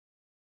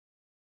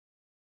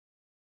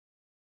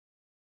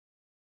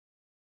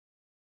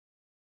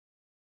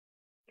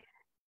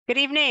Good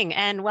evening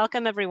and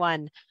welcome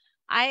everyone.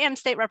 I am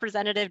State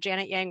Representative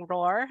Janet Yang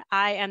Rohr.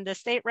 I am the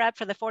state rep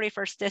for the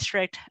 41st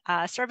District,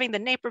 serving the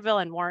Naperville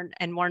and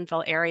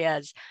Warrenville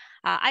areas.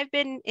 I've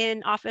been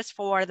in office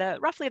for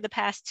roughly the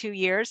past 2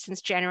 years,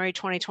 since January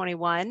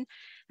 2021.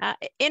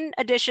 In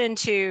addition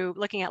to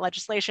looking at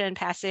legislation,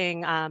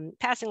 passing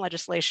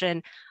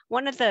legislation,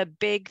 one of the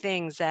big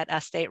things that a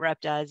state rep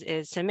does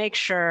is to make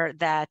sure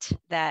that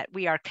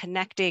we are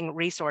connecting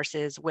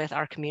resources with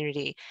our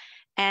community.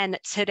 And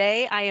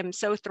today I am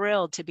so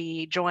thrilled to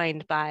be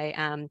joined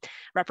by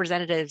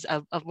representatives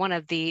of one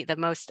of the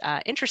most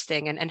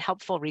interesting and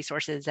helpful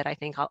resources that I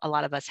think a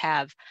lot of us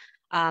have.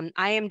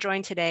 I am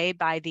joined today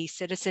by the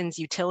Citizens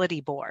Utility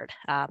Board,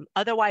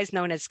 otherwise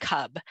known as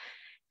CUB.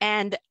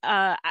 And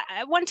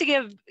I want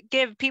to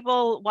give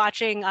people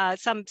watching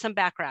some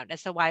background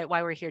as to why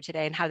we're here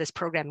today and how this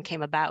program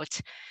came about.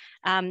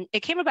 It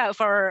came about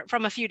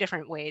from a few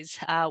different ways.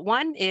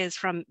 One is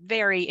from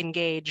very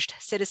engaged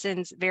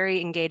citizens,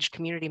 very engaged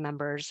community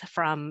members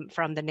from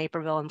the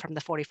Naperville and from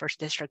the 41st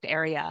District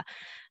area.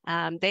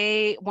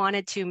 They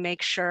wanted to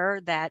make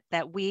sure that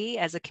we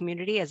as a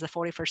community, as the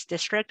 41st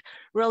District,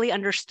 really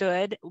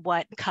understood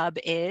what CUB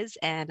is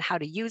and how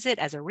to use it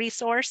as a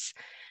resource.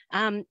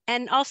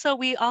 And also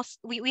we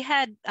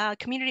had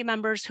community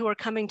members who were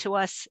coming to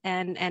us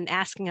and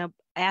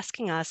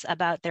asking us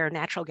about their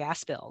natural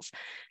gas bills.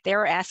 They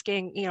were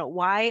asking,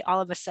 why all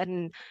of a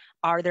sudden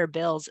are their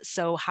bills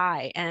so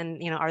high?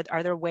 And,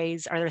 are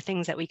there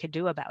things that we could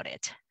do about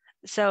it?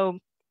 So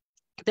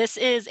this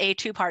is a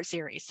two-part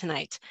series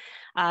tonight.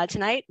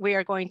 Tonight, we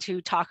are going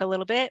to talk a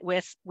little bit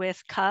with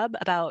CUB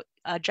about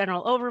a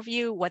general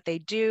overview, what they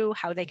do,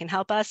 how they can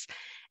help us.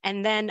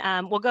 And then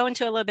we'll go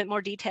into a little bit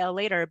more detail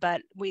later,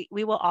 but we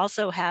will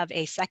also have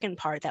a second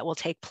part that will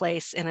take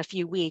place in a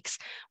few weeks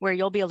where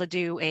you'll be able to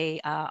do a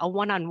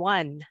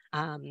one-on-one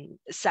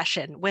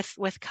session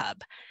with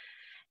CUB.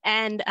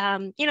 And,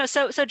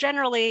 so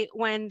generally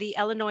when the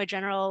Illinois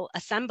General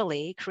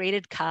Assembly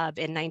created CUB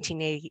in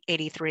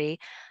 1983,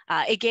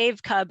 it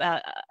gave CUB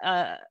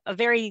a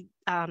very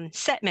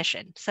set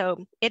mission.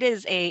 So it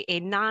is a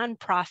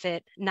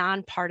nonprofit,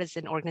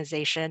 nonpartisan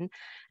organization.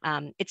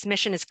 Its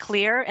mission is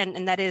clear,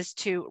 and that is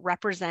to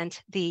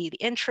represent the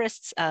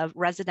interests of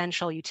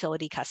residential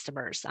utility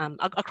customers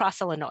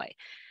across Illinois.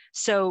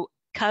 So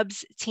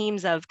CUB's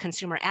teams of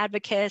consumer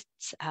advocates,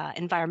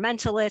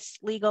 environmentalists,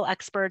 legal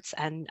experts,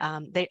 and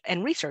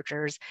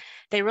researchers,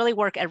 they really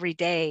work every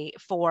day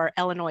for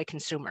Illinois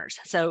consumers.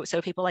 So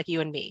people like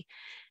you and me.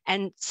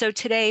 And so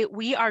today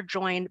we are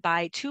joined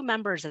by two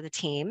members of the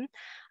team.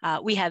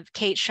 We have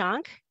Kate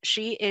Schunk.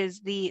 She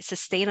is the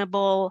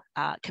Sustainable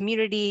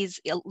Communities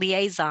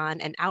Liaison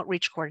and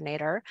Outreach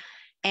Coordinator.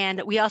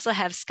 And we also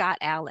have Scott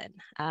Allen.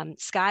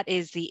 Scott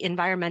is the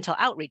Environmental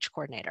Outreach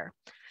Coordinator.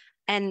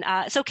 And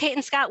so Kate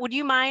and Scott, would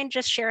you mind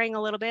just sharing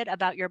a little bit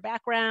about your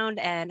background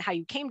and how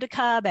you came to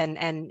CUB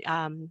and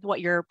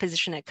what your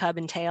position at CUB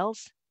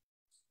entails?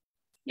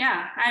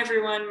 Yeah, hi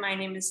everyone, my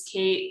name is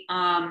Kate.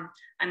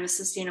 I'm the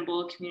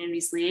Sustainable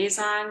Communities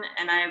Liaison,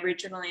 and I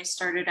originally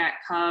started at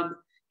CUB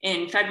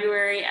in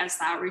February as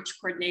the Outreach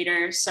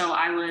Coordinator. So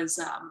I was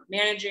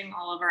managing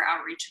all of our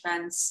outreach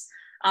events.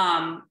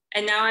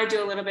 And now I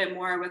do a little bit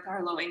more with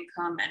our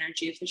low-income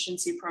energy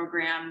efficiency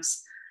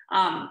programs.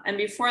 And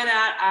before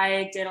that,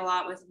 I did a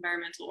lot with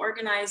environmental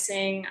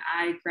organizing.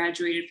 I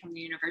graduated from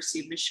the University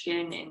of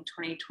Michigan in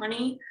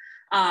 2020.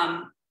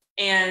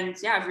 And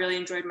yeah, I've really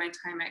enjoyed my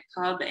time at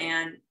CUB,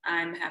 and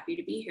I'm happy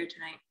to be here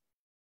tonight.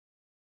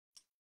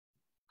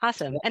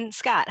 Awesome. And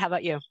Scott, how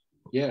about you?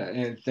 Yeah,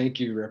 and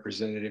thank you,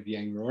 Representative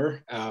Yang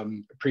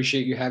Rohr.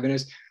 Appreciate you having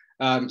us.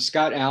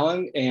 Scott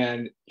Allen,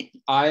 and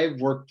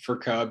I've worked for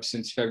CUB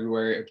since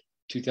February of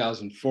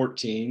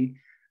 2014,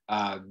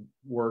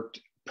 worked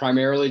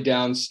primarily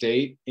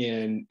downstate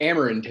in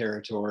Ameren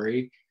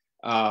territory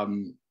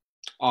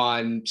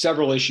on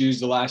several issues.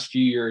 The last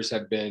few years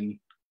have been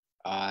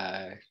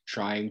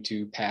trying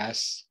to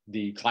pass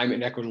the Climate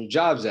and Equitable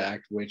Jobs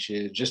Act, which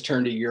is just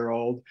turned a year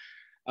old.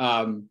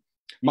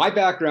 My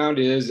background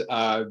is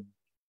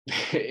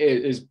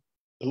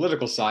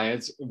political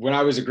science. When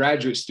I was a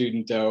graduate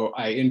student, though,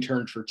 I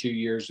interned for 2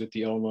 years with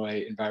the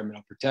Illinois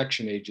Environmental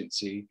Protection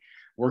Agency,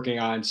 working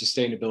on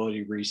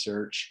sustainability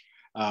research.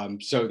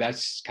 So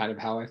that's kind of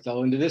how I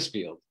fell into this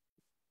field.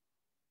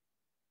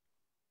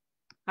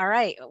 All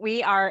right,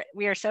 we are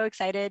so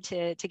excited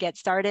to get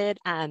started.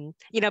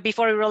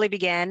 Before we really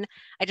begin,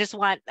 I just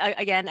want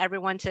again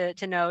everyone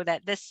to know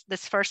that this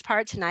first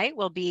part tonight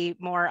will be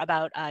more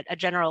about a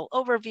general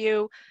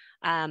overview.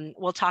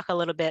 We'll talk a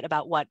little bit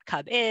about what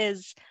CUB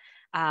is.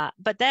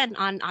 But then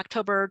on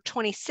October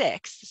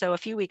 26th, so a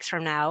few weeks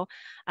from now,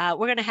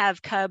 we're going to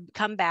have CUB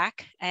come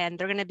back, and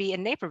they're going to be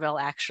in Naperville,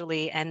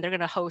 actually, and they're going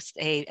to host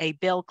a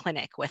bill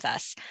clinic with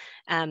us.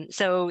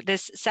 So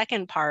this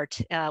second part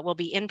will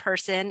be in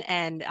person,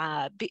 and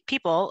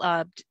people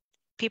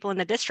in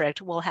the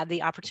district will have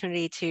the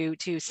opportunity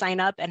to sign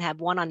up and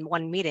have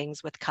one-on-one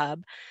meetings with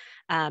CUB.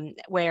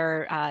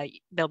 where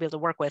they'll be able to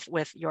work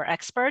with your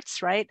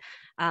experts, right?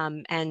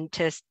 And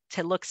to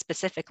look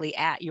specifically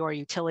at your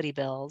utility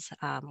bills,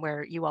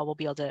 where you all will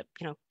be able to,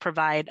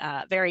 provide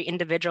very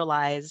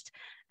individualized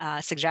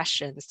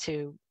suggestions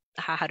to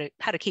how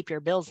to keep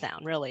your bills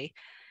down, really.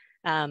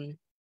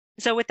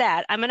 So with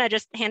that, I'm going to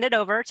just hand it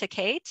over to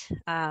Kate,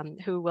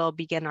 who will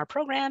begin our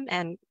program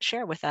and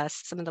share with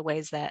us some of the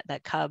ways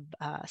that CUB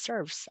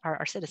serves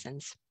our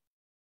citizens.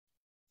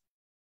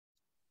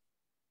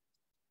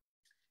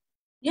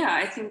 Yeah,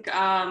 I think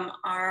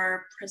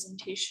our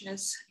presentation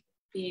is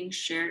being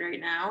shared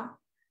right now.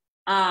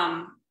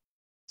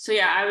 So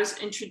yeah, I was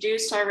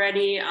introduced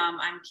already.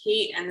 I'm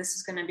Kate, and this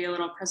is going to be a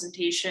little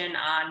presentation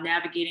on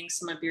navigating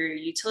some of your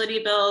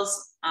utility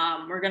bills.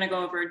 We're going to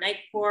go over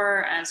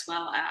NICOR as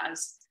well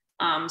as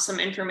some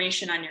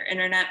information on your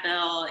internet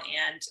bill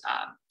and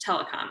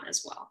telecom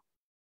as well.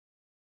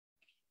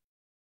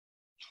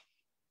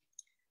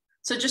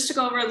 So just to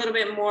go over a little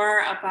bit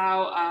more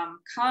about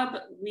CUB,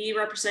 we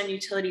represent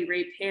utility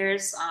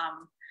ratepayers.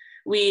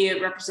 We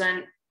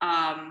represent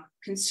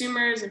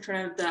consumers in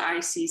front of the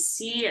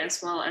ICC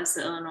as well as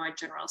the Illinois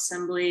General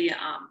Assembly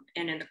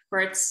and in the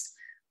courts.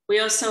 We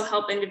also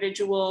help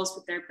individuals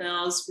with their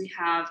bills. We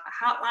have a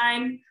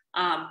hotline,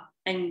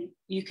 and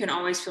you can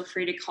always feel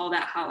free to call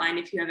that hotline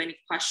if you have any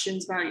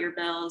questions about your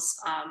bills.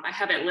 I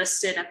have it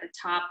listed at the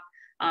top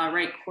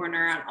right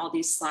corner on all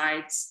these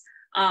slides.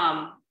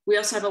 We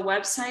also have a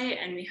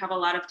website, and we have a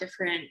lot of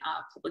different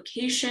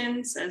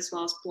publications as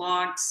well as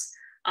blogs.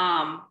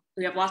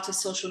 We have lots of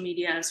social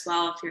media as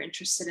well if you're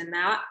interested in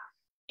that.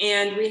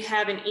 And we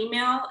have an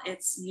email.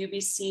 It's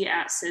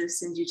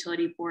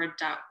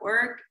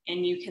ubc@citizensutilityboard.org,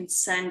 and you can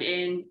send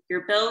in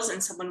your bills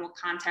and someone will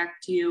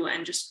contact you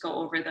and just go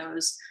over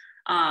those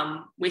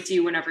with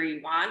you whenever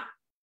you want.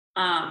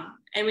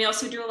 And we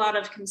also do a lot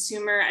of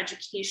consumer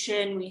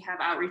education. We have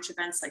outreach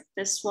events like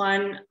this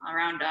one,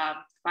 around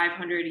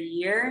 500 a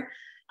year.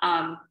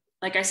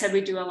 Like I said, we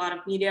do a lot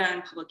of media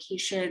and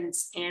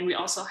publications, and we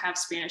also have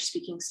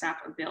Spanish-speaking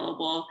staff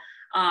available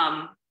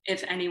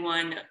if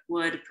anyone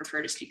would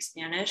prefer to speak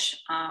Spanish.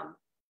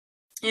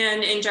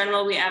 And in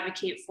general, we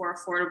advocate for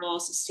affordable,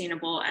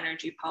 sustainable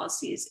energy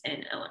policies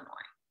in Illinois.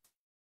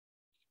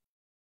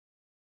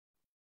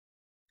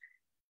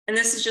 And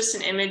this is just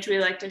an image we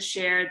like to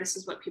share. This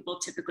is what people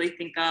typically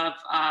think of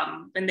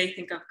when they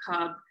think of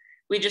CUB.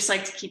 We just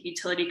like to keep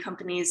utility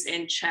companies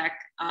in check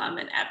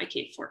and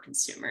advocate for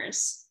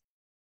consumers.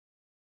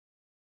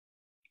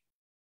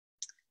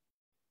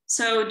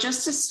 So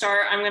just to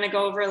start, I'm going to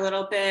go over a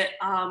little bit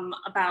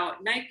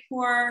about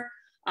NICOR.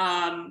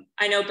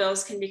 I know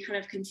bills can be kind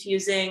of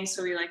confusing,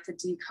 so we like to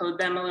decode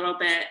them a little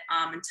bit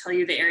and tell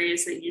you the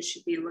areas that you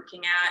should be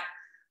looking at.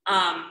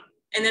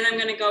 And then I'm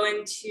going to go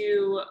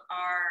into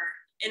our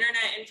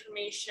internet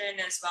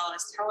information as well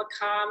as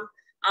telecom.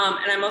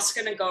 And I'm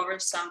also going to go over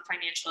some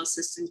financial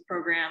assistance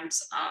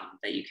programs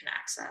that you can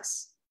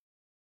access.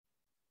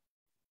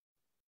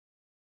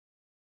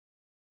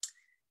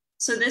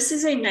 So this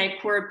is a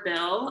NICOR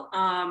bill,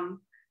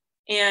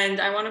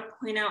 and I want to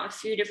point out a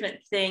few different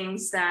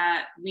things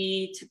that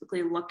we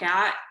typically look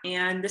at.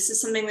 And this is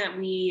something that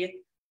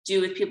we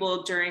do with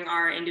people during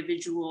our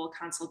individual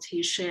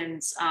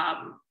consultations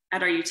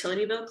at our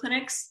utility bill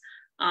clinics.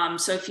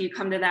 So if you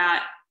come to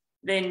that,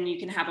 then you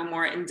can have a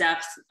more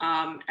in-depth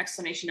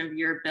explanation of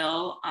your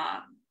bill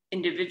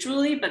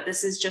individually, but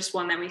this is just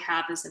one that we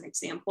have as an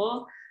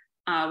example.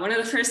 One of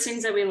the first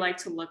things that we like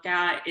to look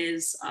at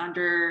is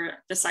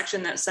under the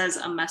section that says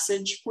a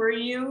message for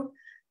you.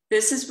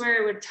 This is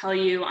where it would tell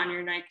you on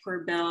your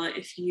NICOR bill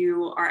if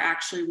you are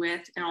actually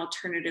with an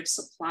alternative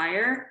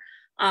supplier.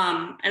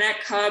 And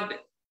at CUB,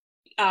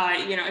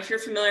 if you're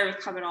familiar with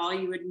CUB at all,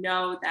 you would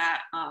know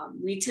that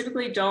we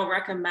typically don't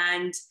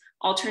recommend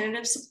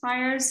alternative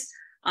suppliers.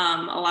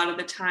 A lot of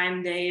the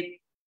time they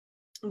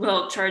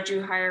will charge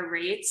you higher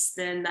rates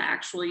than the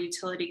actual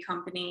utility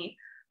company.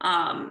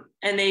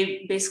 And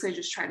they basically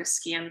just try to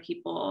scam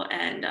people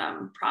and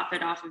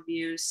profit off of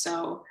you.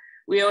 So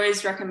we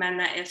always recommend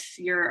that if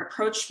you're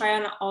approached by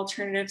an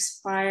alternative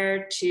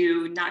supplier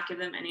to not give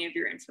them any of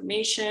your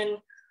information,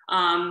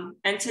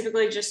 and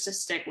typically just to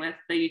stick with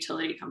the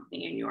utility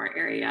company in your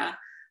area.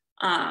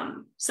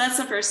 So that's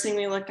the first thing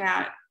we look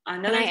at.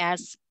 Can I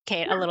ask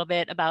Kate a little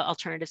bit about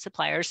alternative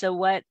suppliers? So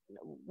what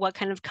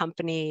kind of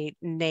company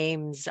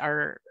names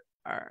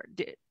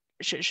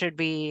should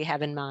we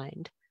have in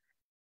mind?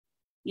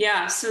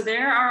 Yeah, so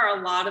there are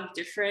a lot of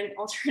different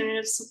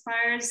alternative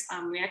suppliers.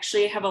 We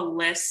actually have a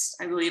list,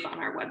 I believe, on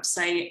our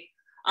website.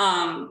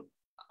 A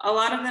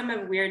lot of them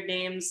have weird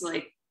names,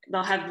 like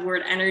they'll have the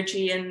word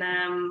energy in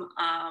them.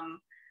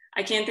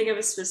 I can't think of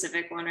a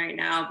specific one right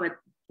now, but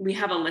we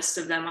have a list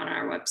of them on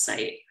our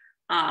website.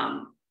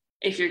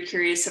 If you're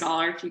curious at all,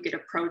 or if you get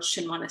approached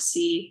and want to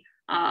see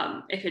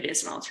if it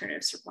is an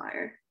alternative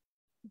supplier.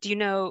 Do you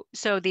know,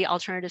 so the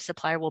alternative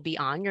supplier will be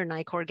on your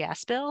NICOR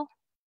gas bill?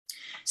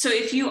 So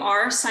if you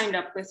are signed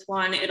up with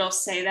one, it'll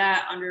say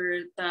that under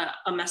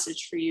a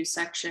message for you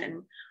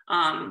section.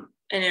 And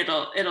and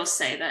it'll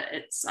say that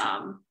it's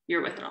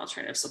you're with an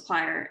alternative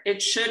supplier.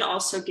 It should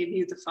also give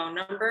you the phone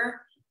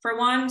number for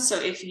one. So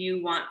if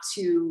you want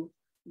to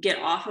get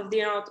off of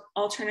the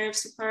alternative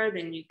supplier,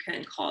 then you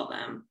can call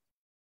them.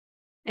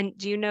 And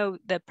do you know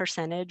the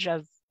percentage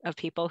of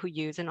people who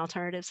use an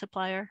alternative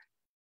supplier?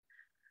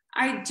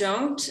 I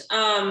don't.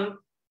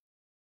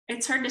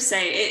 It's hard to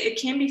say.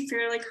 It can be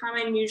fairly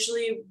common.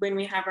 Usually when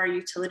we have our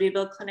utility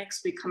bill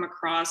clinics, we come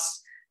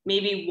across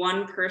maybe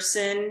one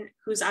person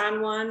who's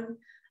on one.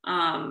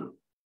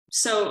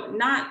 So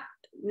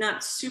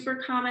not super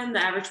common.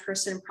 The average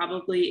person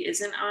probably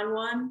isn't on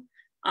one.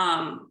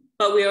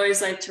 But we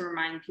always like to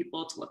remind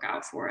people to look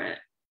out for it.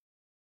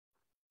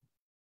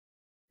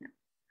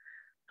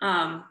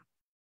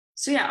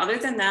 So yeah, other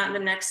than that, the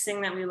next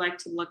thing that we like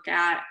to look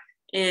at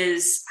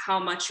is how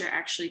much you're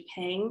actually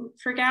paying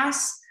for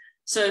gas.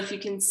 So if you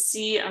can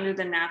see under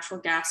the natural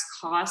gas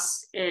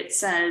costs, it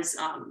says,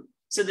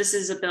 so this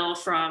is a bill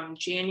from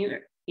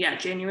January.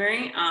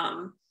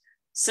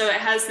 So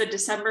it has the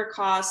December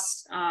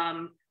cost,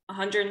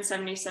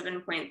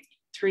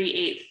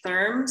 177.38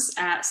 therms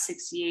at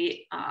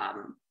 68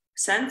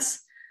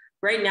 cents.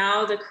 Right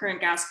now, the current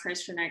gas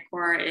price for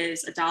Nicor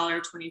is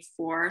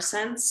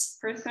 $1.24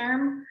 per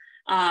therm.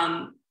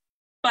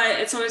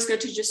 But it's always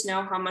good to just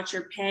know how much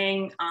you're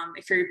paying.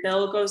 If your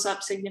bill goes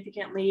up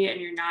significantly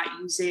and you're not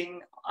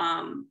using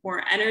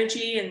more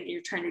energy and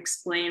you're trying to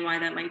explain why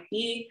that might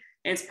be,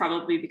 it's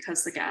probably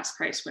because the gas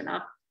price went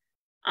up.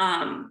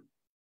 And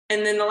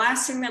then the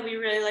last thing that we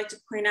really like to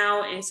point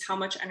out is how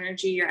much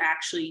energy you're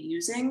actually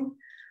using.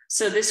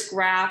 So this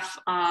graph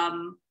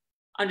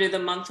under the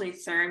monthly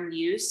therm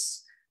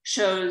use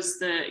shows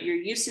your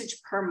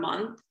usage per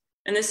month.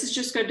 And this is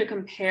just good to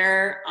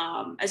compare.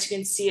 As you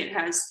can see, it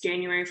has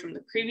January from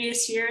the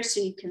previous year. So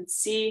you can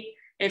see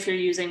if you're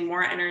using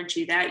more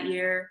energy that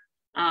year.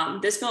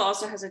 This bill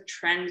also has a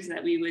trend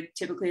that we would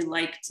typically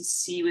like to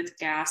see with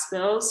gas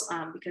bills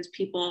because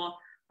people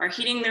are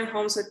heating their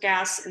homes with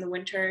gas in the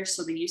winter,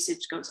 so the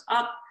usage goes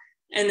up.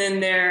 And then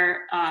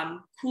they're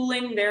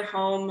cooling their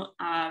home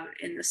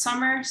in the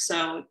summer,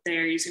 so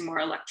they're using more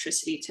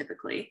electricity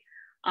typically.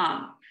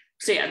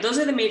 So yeah, those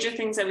are the major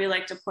things that we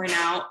like to point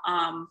out.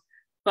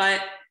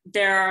 But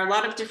there are a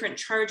lot of different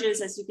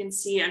charges, as you can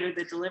see under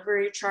the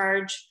delivery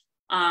charge.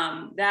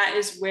 That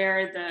is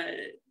where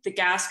the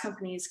gas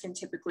companies can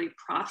typically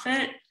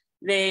profit.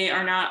 They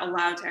are not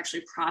allowed to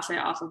actually profit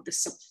off of the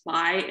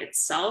supply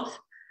itself.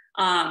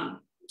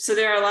 So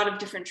there are a lot of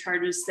different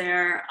charges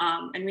there,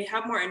 and we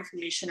have more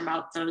information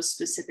about those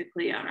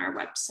specifically on our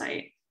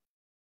website.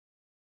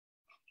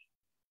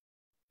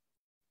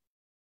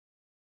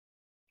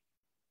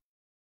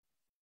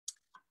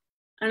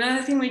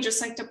 Another thing we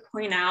just like to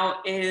point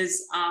out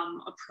is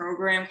a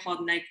program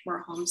called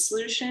Nicor Home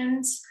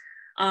Solutions.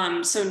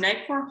 So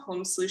Nicor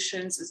Home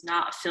Solutions is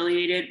not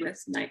affiliated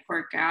with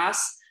Nicor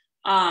Gas,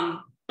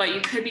 but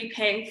you could be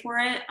paying for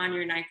it on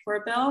your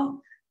Nicor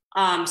bill.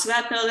 So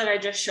that bill that I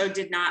just showed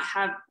did not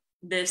have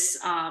this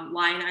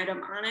line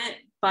item on it,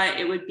 but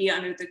it would be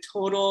under the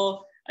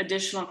total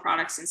additional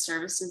products and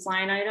services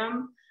line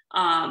item.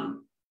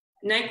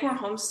 Nicor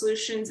Home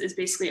Solutions is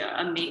basically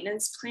a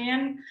maintenance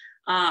plan.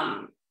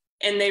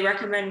 And they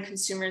recommend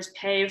consumers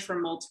pay for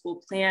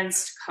multiple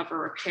plans to cover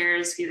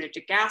repairs, either to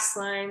gas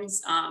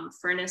lines,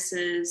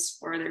 furnaces,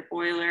 or their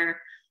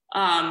boiler.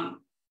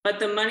 But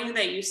the money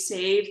that you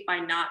save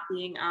by not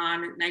being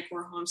on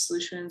Nicor Home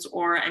Solutions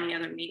or any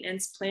other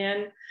maintenance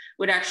plan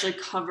would actually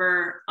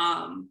cover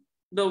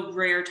the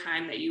rare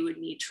time that you would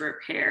need to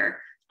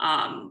repair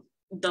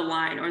the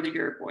line or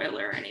your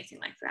boiler or anything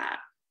like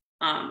that.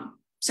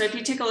 So if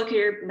you take a look at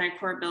your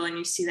Nicor bill and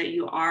you see that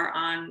you are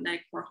on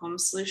Nicor Home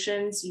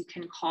Solutions, you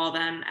can call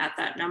them at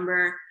that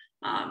number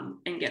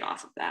and get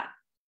off of that.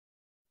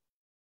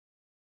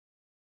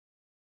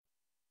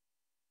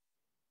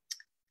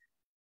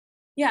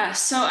 Yeah,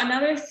 so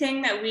another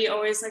thing that we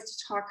always like to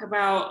talk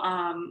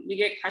about, we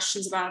get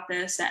questions about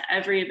this at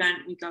every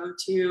event we go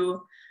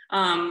to,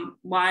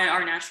 why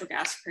are natural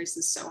gas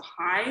prices so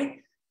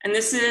high? And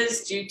this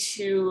is due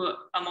to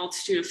a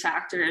multitude of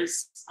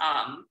factors.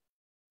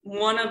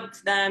 One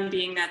of them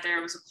being that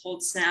there was a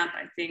cold snap,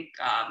 I think,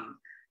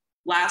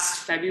 last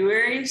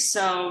February.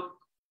 So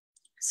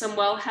some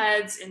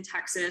wellheads in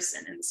Texas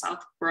and in the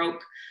South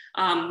broke,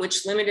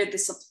 which limited the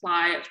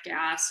supply of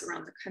gas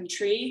around the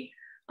country.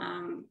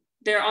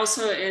 There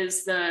also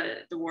is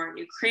the war in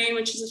Ukraine,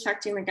 which is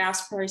affecting the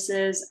gas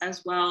prices,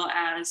 as well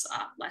as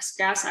less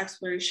gas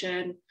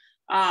exploration.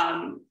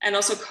 And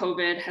also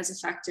COVID has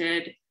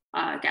affected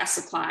gas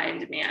supply and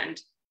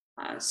demand.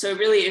 So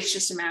really it's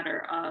just a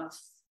matter of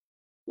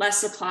less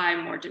supply,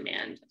 more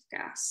demand of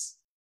gas.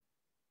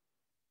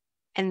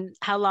 And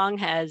how long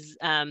has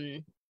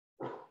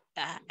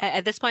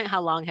at this point,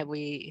 how long have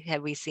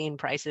we seen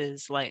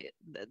prices like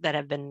that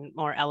have been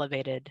more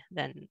elevated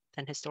than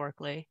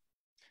historically?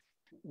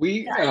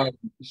 We,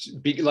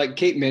 like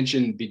Kate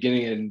mentioned,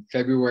 beginning in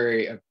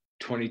February of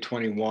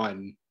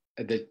 2021,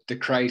 the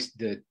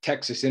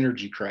Texas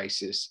energy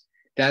crisis,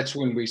 that's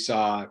when we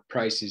saw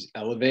prices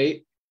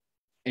elevate.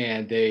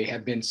 and they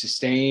have been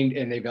sustained,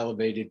 and they've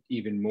elevated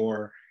even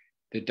more.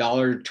 The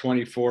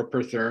 $1.24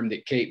 per therm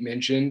that Kate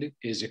mentioned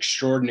is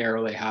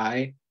extraordinarily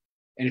high.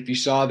 And if you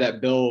saw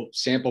that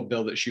sample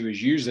bill that she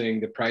was using,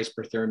 the price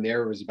per therm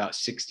there was about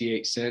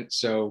 68 cents.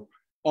 So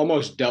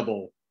almost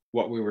double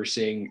what we were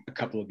seeing a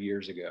couple of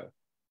years ago.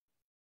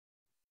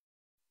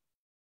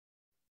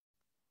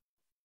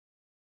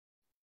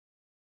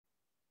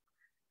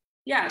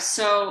 Yeah,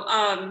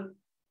 so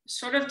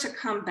sort of to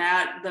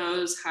combat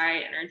those high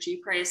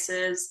energy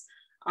prices,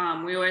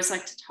 we always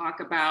like to talk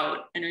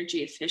about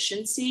energy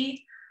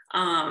efficiency.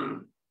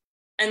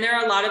 And there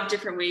are a lot of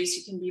different ways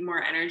you can be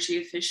more energy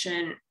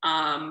efficient.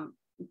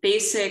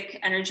 Basic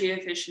energy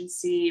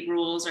efficiency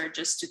rules are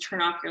just to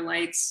turn off your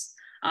lights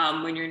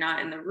when you're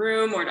not in the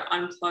room, or to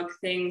unplug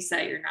things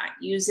that you're not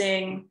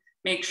using.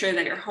 Make sure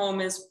that your home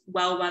is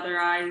well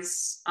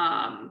weatherized.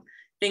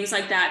 Things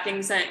like that,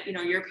 things that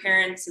your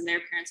parents and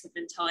their parents have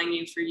been telling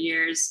you for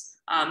years.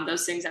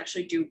 Those things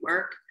actually do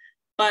work.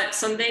 But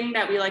something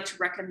that we like to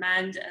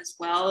recommend as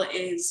well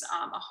is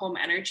a home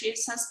energy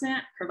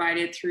assessment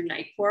provided through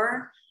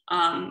Rohr.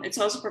 It's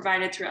also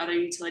provided through other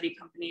utility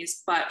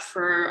companies, but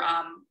for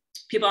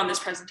people on this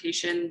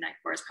presentation,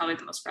 Rohr is probably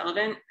the most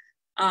relevant.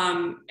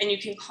 And you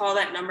can call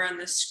that number on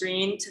the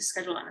screen to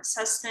schedule an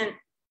assessment.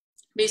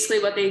 Basically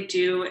what they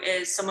do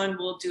is someone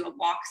will do a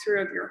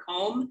walkthrough of your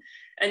home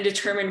and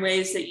determine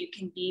ways that you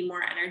can be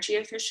more energy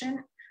efficient.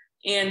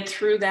 And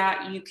through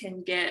that, you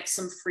can get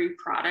some free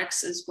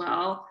products as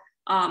well,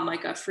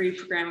 like a free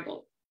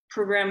programmable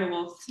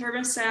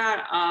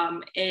thermostat,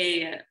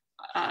 a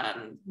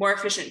more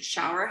efficient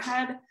shower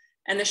head.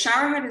 And the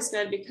shower head is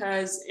good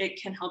because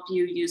it can help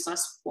you use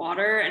less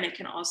water, and it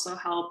can also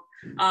help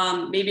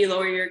maybe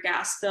lower your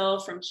gas bill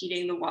from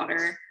heating the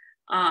water.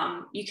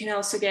 You can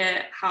also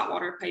get hot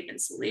water pipe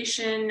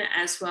insulation,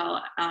 as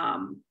well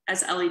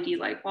as LED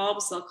light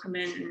bulbs. They'll come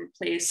in and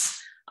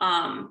replace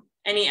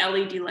any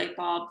LED light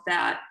bulb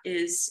that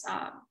is,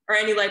 or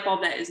any light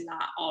bulb that is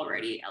not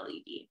already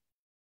LED.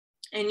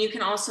 And you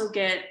can also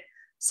get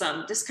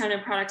some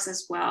discounted products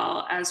as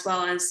well as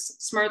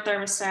smart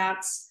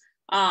thermostats.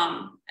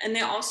 And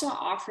they also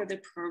offer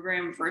the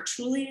program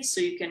virtually,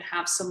 so you can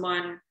have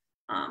someone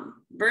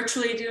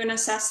virtually do an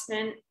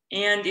assessment.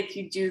 And if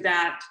you do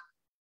that,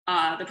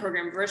 the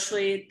program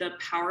virtually, the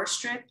power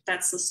strip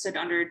that's listed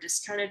under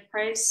discounted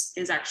price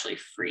is actually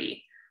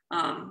free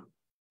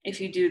if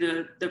you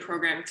do the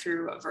program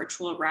through a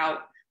virtual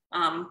route.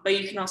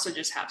 But you can also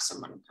just have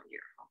someone come to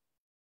your home.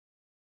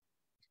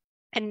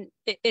 And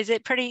is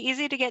it pretty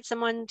easy to get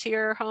someone to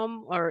your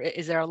home, or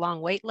is there a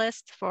long wait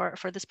list for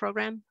this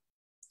program?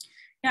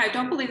 Yeah, I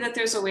don't believe that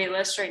there's a wait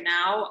list right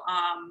now.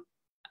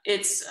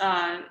 It's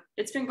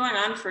been going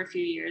on for a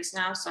few years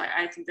now, so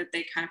I think that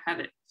they kind of have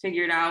it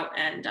figured out.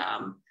 And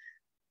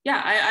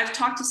yeah, I've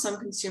talked to some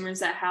consumers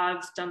that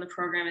have done the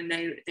program, and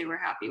they were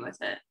happy with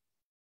it.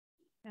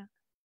 Yeah.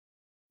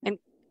 And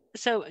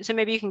so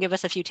maybe you can give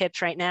us a few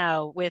tips right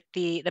now with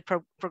the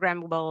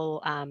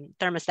programmable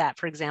thermostat,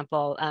 for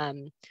example.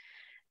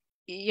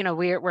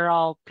 We're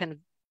all kind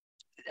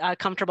of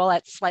comfortable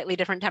at slightly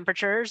different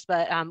temperatures,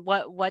 but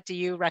what do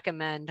you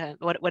recommend?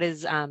 What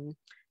is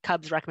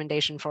Cub's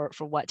recommendation for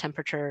what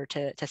temperature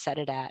to set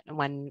it at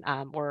when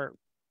we're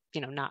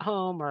not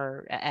home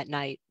or at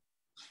night?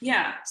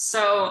 Yeah,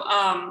 so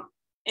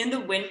in the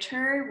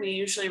winter, we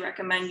usually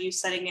recommend you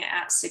setting it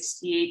at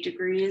 68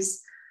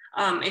 degrees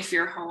if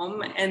you're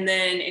home. And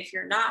then if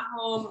you're not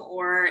home,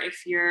 or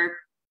if you're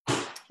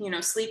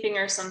sleeping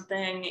or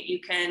something, you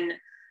can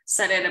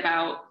set it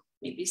about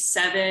maybe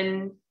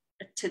 7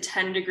 to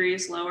 10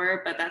 degrees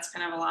lower, but that's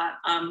kind of a lot.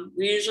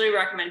 We usually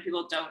recommend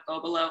people don't go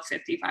below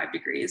 55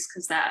 degrees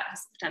because that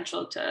has the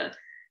potential to,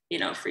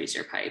 freeze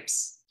your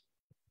pipes.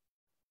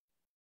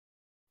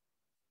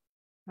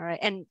 All right.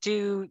 And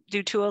do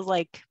tools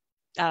like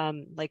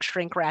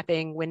shrink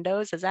wrapping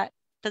windows, does that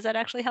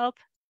actually help?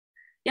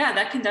 Yeah,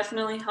 that can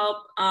definitely help.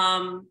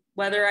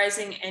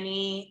 Weatherizing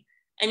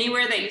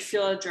anywhere that you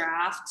feel a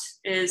draft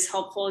is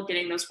helpful.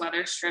 Getting those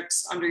weather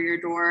strips under your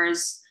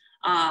doors.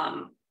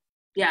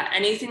 Yeah,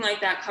 anything like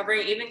that,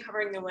 covering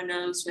the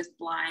windows with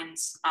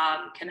blinds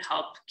can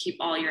help keep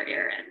all your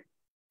air in.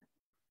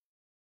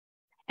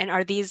 And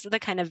are these the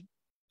kind of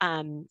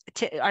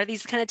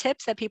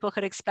tips that people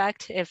could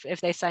expect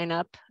if they sign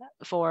up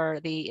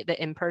for the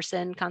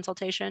in-person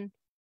consultation?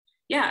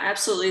 Yeah,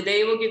 absolutely.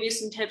 They will give you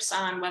some tips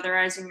on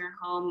weatherizing your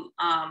home.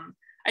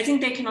 I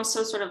think they can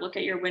also sort of look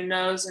at your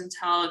windows and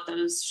tell if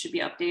those should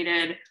be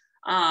updated.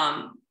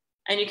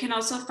 And you can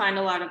also find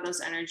a lot of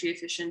those energy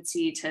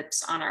efficiency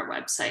tips on our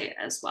website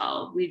as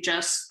well. We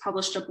just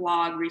published a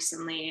blog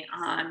recently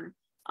on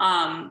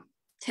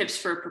tips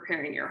for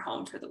preparing your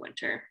home for the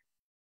winter.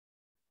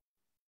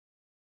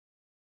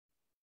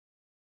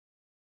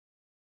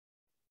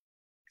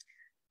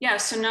 Yeah,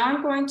 so now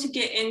I'm going to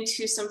get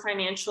into some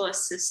financial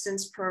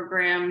assistance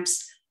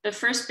programs. The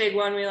first big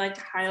one we like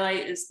to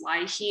highlight is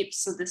LIHEAP.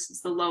 So this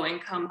is the Low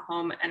Income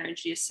Home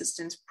Energy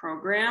Assistance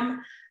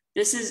Program.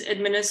 This is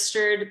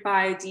administered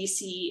by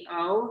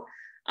DCEO.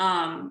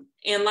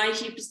 And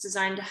LIHEAP is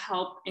designed to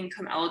help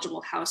income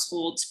eligible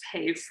households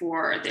pay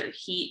for their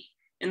heat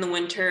in the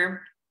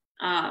winter.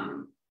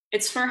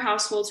 It's for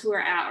households who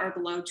are at or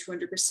below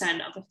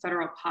 200% of the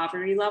federal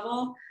poverty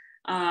level.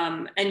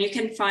 And you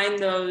can find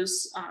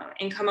those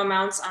income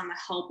amounts on the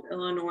Help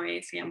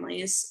Illinois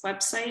Families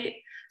website.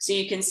 So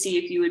you can see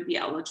if you would be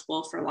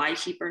eligible for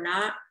LIHEAP or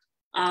not.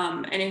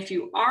 And if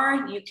you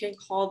are, you can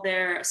call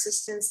their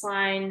assistance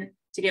line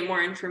to get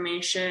more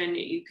information.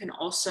 You can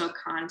also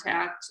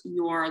contact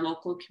your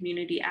local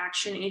community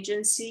action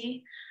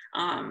agency,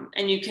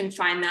 and you can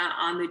find that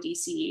on the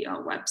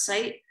DCEO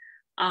website.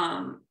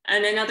 And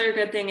another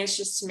good thing is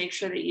just to make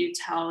sure that you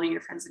tell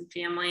your friends and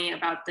family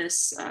about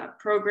this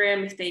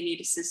program if they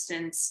need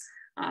assistance.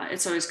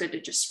 It's always good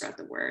to just spread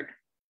the word.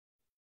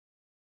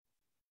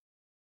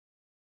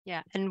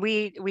 Yeah, and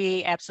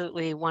we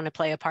absolutely want to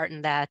play a part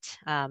in that.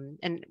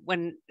 And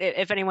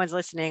if anyone's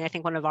listening, I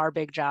think one of our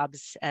big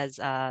jobs as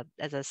a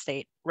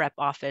state rep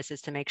office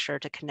is to make sure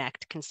to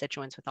connect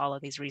constituents with all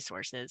of these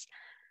resources.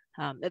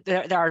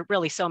 There are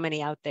really so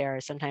many out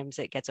there. Sometimes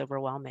it gets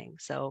overwhelming.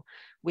 So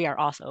we are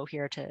also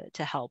here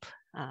to help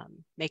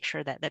make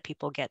sure that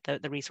people get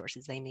the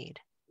resources they need.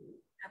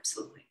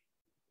 Absolutely.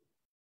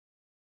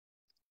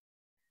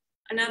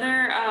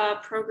 Another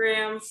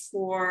program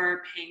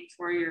for paying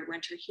for your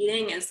winter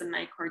heating is the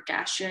NICOR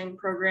gas sharing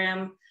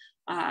program.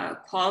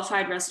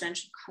 Qualified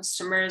residential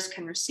customers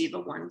can receive a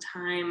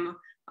one-time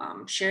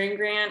sharing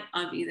grant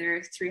of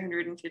either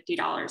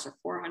 $350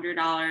 or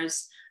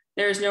 $400.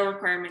 There is no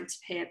requirement to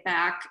pay it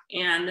back,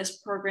 and this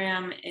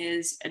program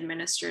is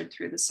administered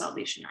through the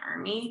Salvation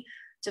Army.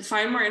 To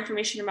find more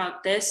information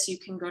about this, you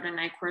can go to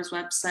NICOR's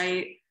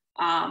website.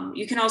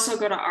 You can also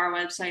go to our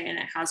website, and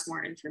it has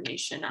more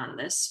information on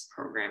this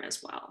program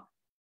as well.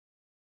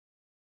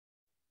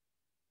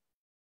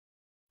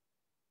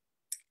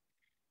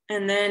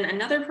 And then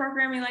another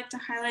program we like to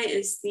highlight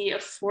is the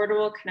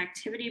Affordable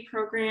Connectivity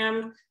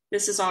Program.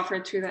 This is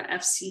offered through the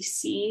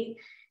FCC.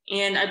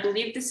 And I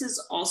believe this is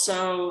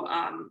also,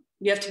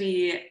 you have to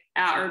be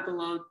at or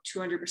below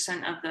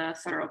 200% of the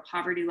federal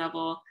poverty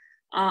level.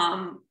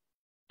 And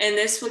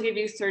this will give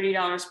you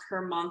 $30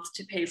 per month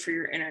to pay for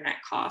your internet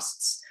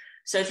costs.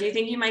 So if you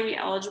think you might be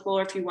eligible,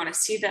 or if you want to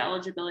see the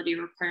eligibility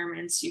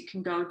requirements, you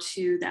can go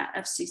to that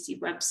FCC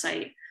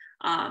website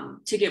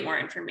to get more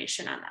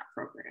information on that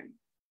program.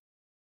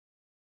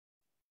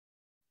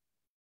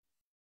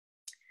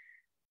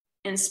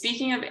 And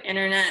speaking of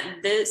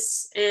internet,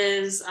 this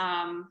is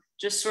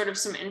just sort of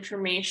some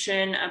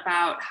information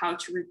about how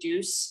to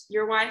reduce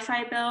your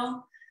Wi-Fi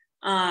bill.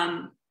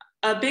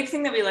 A big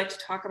thing that we like to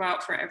talk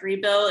about for every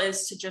bill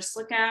is to just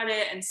look at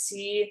it and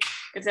see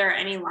if there are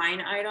any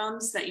line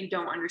items that you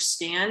don't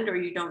understand or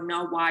you don't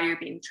know why you're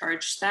being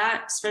charged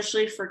that,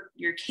 especially for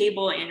your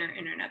cable and your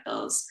internet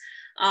bills.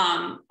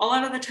 A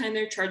lot of the time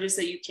there are charges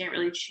that you can't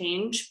really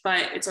change,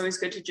 but it's always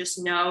good to just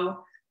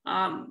know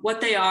what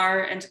they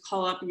are and to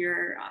call up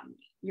your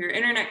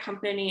internet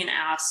company and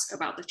ask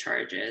about the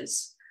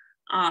charges.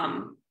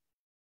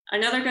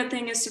 Another good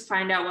thing is to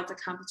find out what the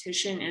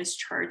competition is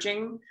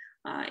charging.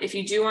 If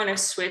you do want to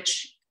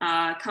switch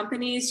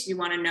companies, you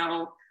want to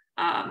know,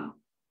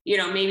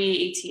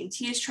 maybe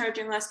AT&T is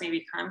charging less,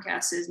 maybe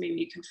Comcast is, maybe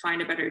you can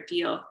find a better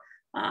deal.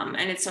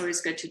 And it's always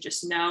good to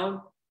just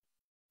know.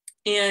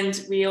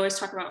 And we always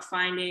talk about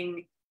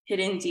finding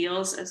hidden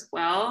deals as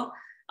well.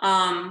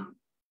 And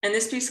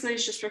this basically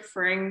is just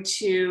referring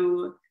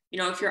to,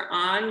 if you're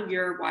on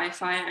your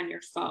Wi-Fi on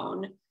your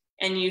phone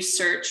and you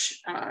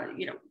search,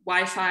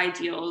 Wi-Fi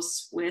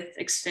deals with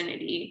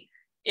Xfinity,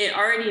 it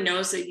already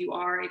knows that you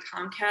are a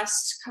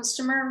Comcast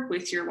customer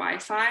with your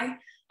Wi-Fi,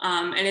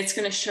 and it's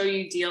going to show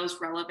you deals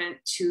relevant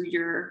to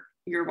your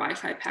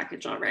Wi-Fi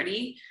package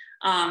already.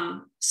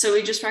 So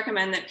we just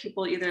recommend that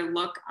people either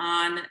look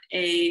on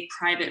a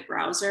private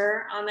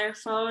browser on their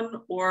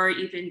phone, or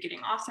even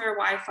getting off their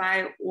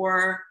Wi-Fi,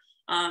 or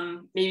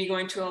maybe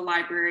going to a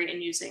library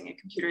and using a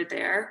computer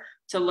there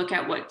to look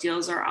at what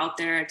deals are out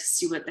there to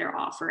see what they're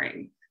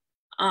offering.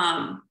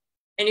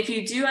 And if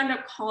you do end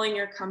up calling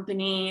your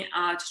company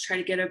to try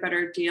to get a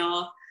better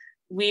deal,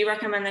 we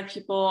recommend that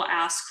people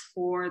ask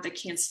for the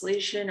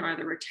cancellation or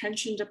the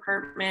retention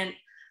department,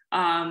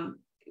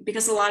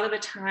 because a lot of the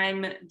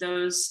time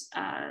those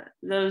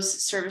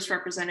service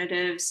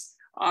representatives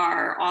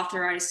are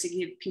authorized to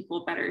give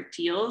people better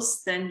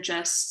deals than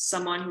just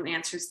someone who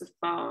answers the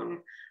phone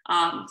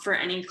for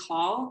any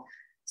call.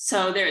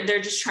 So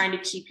they're just trying to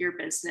keep your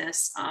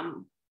business.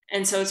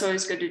 And so it's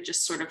always good to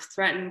just sort of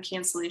threaten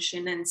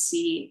cancellation and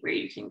see where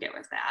you can get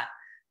with that.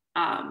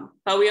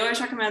 But we always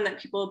recommend that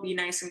people be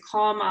nice and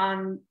calm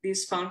on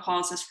these phone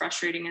calls, as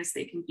frustrating as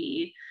they can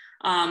be,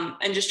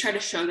 and just try to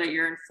show that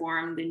you're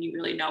informed and you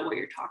really know what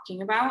you're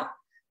talking about.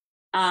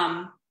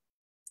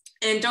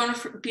 And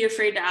don't be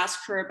afraid to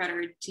ask for a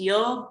better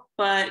deal,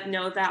 but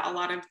know that a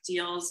lot of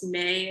deals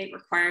may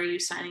require you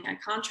signing a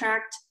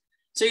contract.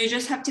 So you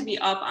just have to be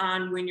up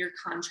on when your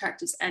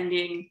contract is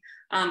ending.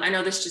 I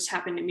know this just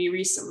happened to me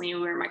recently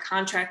where my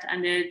contract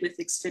ended with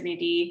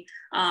Xfinity,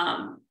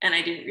 and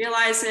I didn't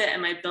realize it,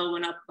 and my bill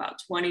went up about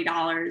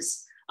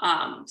 $20.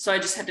 So I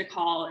just had to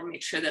call and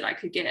make sure that I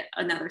could get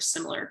another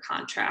similar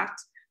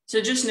contract.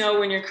 So just know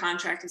when your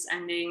contract is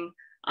ending,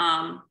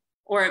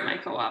 or it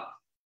might go up.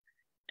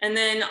 And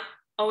then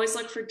always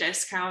look for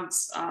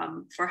discounts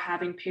for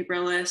having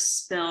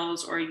paperless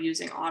bills or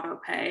using auto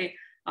pay.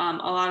 A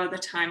lot of the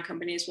time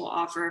companies will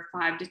offer a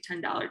 $5 to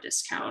 $10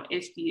 discount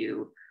if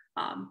you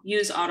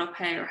use auto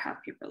pay or have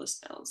paperless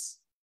bills.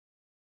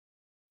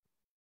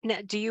 Now,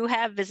 do you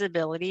have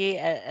visibility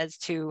as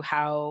to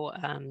how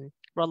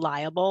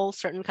reliable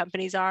certain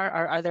companies are?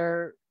 Are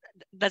there,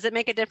 does it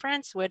make a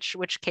difference which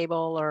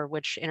cable or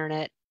which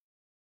internet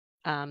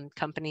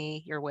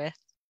company you're with?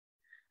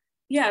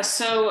 Yeah,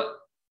 so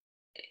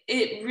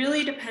it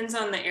really depends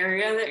on the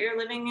area that you're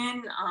living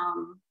in.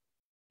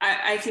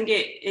 I think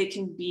it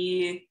can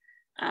be,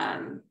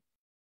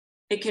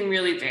 it can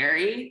really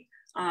vary,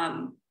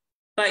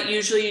 but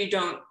usually you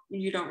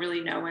don't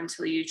really know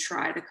until you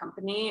try the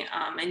company,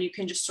 and you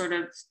can just sort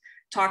of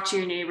talk to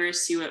your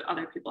neighbors, see what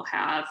other people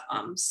have,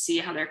 see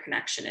how their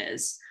connection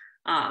is.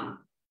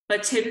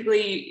 But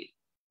typically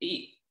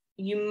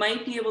you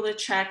might be able to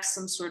check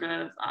some sort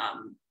of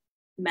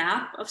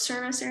map of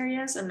service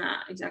areas. I'm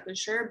not exactly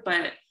sure,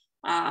 but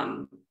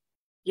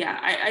yeah,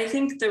 I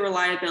think the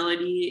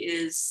reliability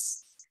is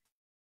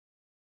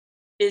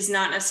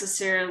not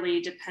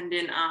necessarily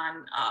dependent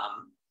on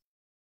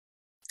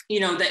you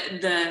know,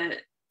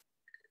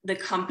 the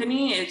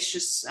company. It's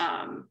just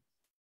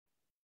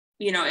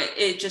you know,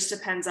 it just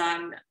depends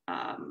on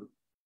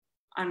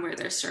where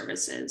their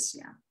service is.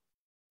 Yeah.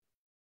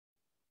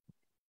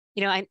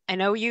 You know, I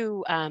know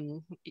you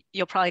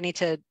you'll probably need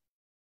to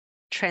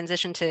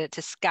transition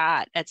to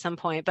Scott at some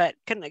point, but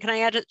can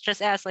I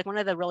just ask, like, one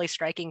of the really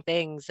striking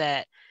things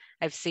that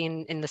I've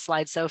seen in the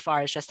slides so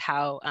far is just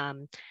how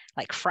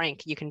like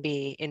frank you can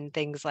be in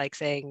things like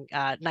saying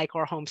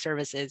Nicor Home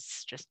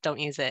Services, just don't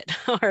use it,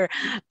 or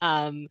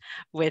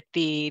with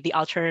the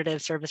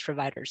alternative service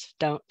providers,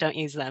 don't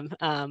use them,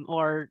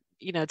 or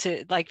you know,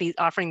 to like these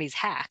offering these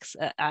hacks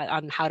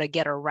on how to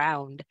get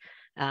around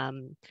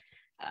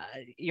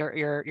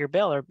your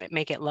bill or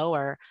make it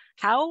lower.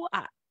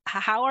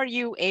 How are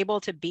you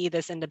able to be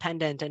this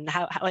independent, and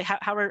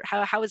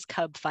how is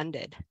Cub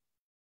funded?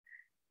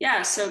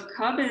 Yeah, so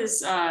Cub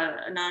is a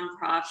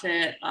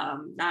nonprofit,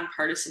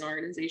 nonpartisan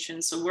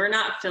organization. So we're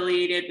not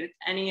affiliated with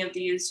any of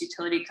these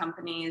utility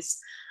companies.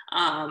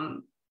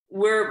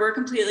 We're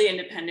completely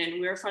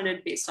independent. We're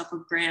funded based off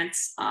of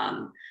grants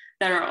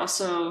that are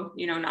also,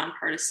 you know,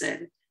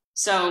 nonpartisan.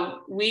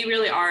 So we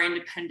really are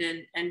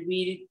independent, and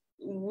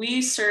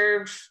we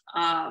serve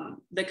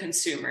the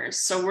consumers.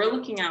 So we're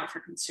looking out for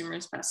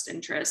consumers' best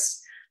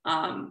interests.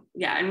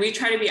 Yeah, and we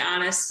try to be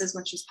honest as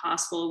much as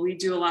possible. We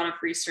do a lot of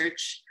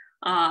research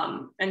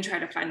and try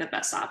to find the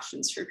best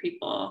options for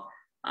people.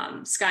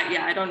 Scott,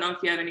 yeah, I don't know if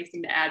you have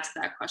anything to add to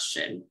that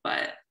question,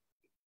 but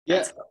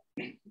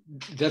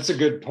that's a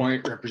good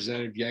point,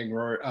 Representative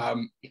Yang-Rohr.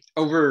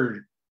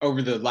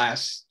 Over the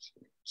last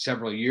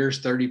several years,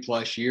 30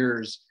 plus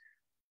years,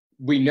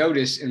 we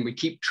notice and we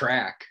keep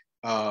track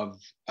of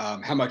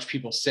how much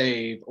people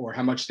save or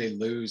how much they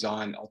lose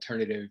on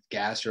alternative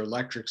gas or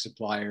electric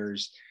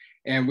suppliers.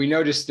 And we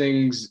noticed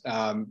things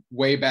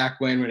way back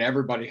when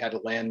everybody had a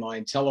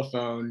landline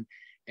telephone,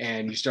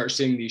 and you start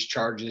seeing these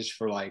charges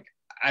for, like,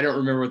 I don't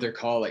remember what they're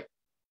called, like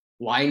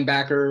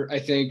linebacker, I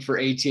think, for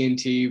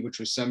AT&T, which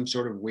was some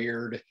sort of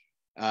weird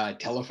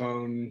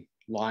telephone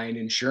line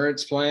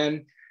insurance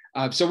plan.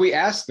 So we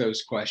ask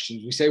those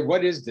questions. We say,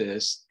 what is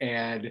this?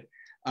 And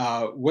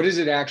what does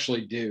it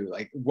actually do?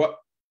 Like, what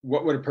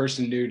would a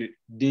person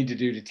need to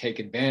do to take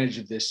advantage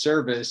of this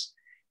service?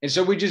 And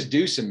so we just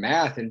do some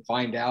math and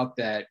find out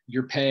that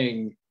you're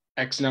paying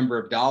X number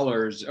of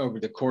dollars over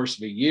the course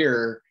of a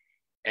year.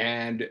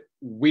 And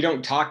we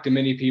don't talk to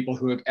many people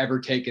who have ever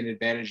taken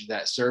advantage of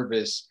that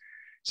service.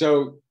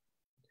 So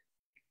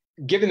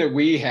given that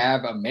we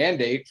have a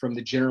mandate from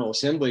the General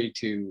Assembly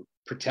to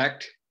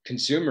protect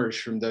consumers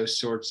from those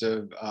sorts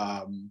of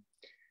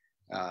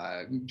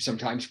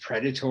sometimes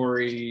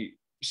predatory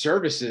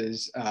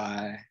services,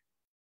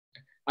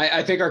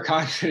 I think our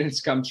confidence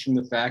comes from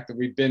the fact that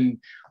we've been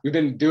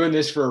doing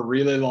this for a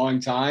really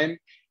long time,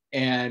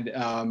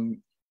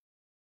 and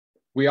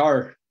we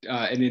are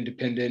an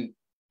independent,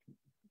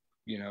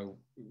 you know,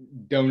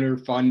 donor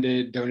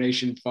funded,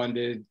 donation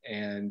funded,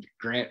 and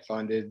grant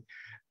funded,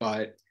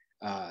 but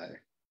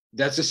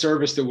that's a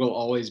service that we'll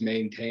always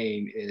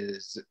maintain,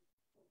 is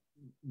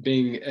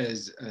being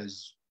as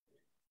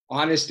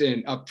honest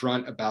and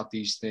upfront about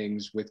these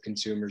things with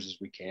consumers as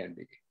we can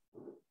be.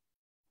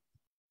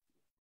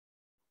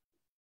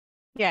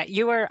 Yeah,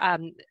 you were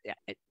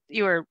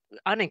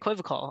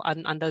unequivocal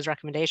on those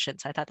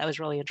recommendations. I thought that was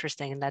really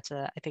interesting, and that's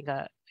I think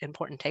a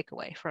important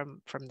takeaway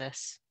from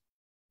this.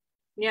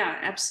 Yeah,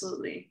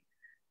 absolutely.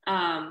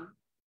 Yeah,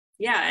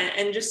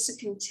 and just to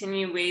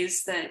continue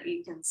ways that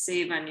you can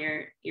save on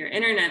your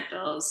internet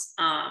bills.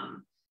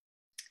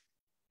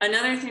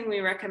 Another thing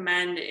we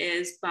recommend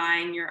is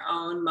buying your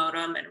own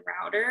modem and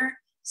router.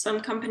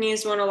 Some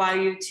companies won't allow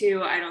you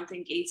to. I don't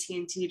think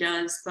AT&T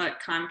does, but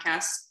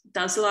Comcast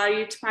does allow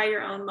you to buy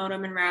your own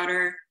modem and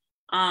router.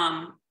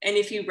 And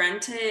if you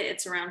rent it,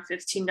 it's around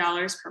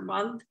 $15 per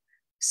month.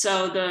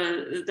 So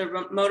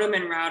the modem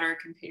and router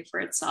can pay for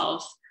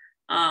itself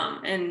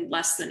in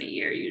less than a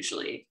year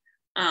usually.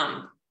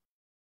 And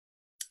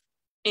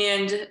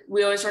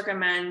we always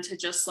recommend to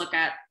just look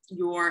at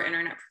your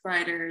internet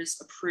provider's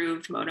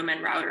approved modem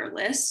and router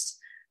list.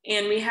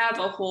 And we have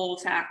a whole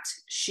fact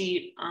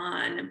sheet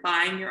on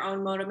buying your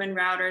own modem and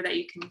router that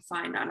you can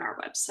find on our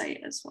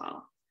website as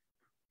well.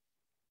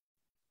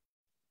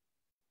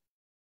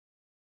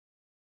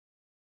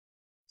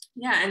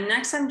 Yeah, and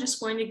next I'm just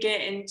going to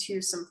get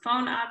into some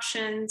phone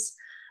options,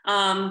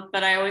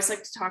 but I always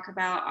like to talk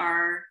about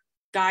our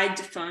guide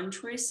to phone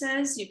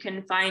choices. You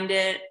can find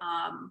it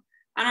on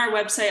our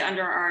website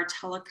under our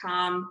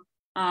telecom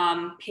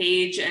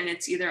page, and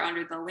it's either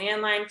under the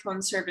landline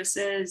phone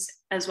services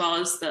as well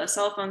as the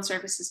cell phone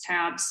services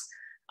tabs.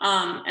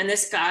 And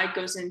this guide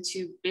goes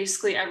into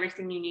basically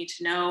everything you need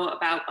to know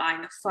about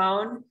buying a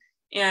phone.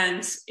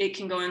 And it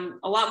can go in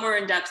a lot more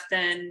in depth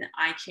than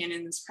I can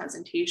in this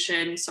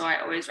presentation. So I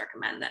always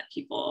recommend that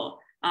people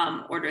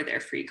order their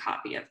free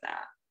copy of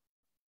that.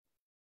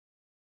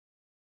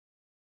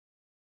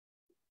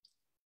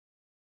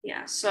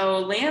 Yeah,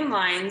 so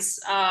landlines,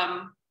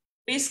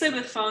 basically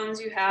with phones,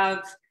 you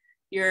have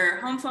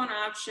your home phone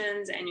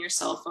options and your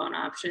cell phone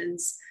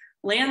options.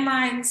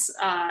 Landlines,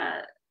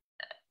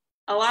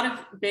 a lot of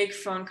big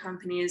phone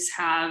companies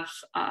have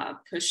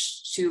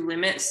pushed to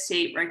limit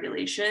state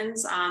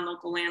regulations on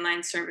local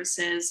landline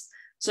services.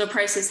 So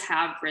prices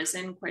have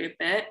risen quite a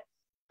bit.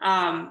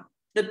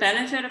 The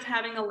benefit of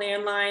having a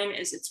landline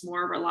is it's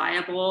more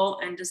reliable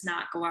and does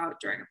not go out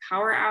during a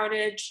power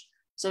outage.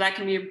 So that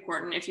can be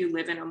important if you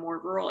live in a more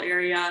rural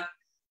area.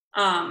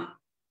 And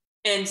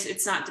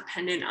it's not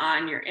dependent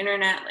on your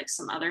internet like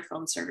some other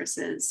phone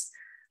services.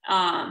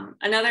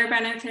 Another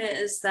benefit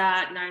is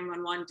that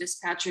 911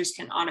 dispatchers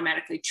can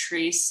automatically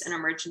trace an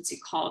emergency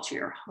call to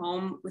your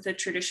home with a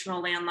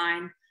traditional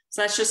landline.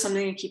 So that's just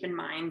something to keep in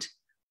mind.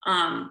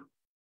 And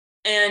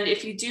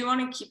if you do want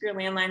to keep your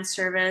landline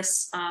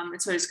service,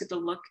 it's always good to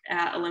look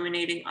at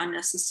eliminating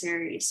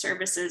unnecessary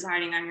services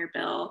hiding on your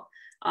bill.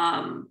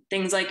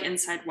 Things like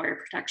inside wire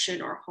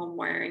protection or home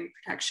wiring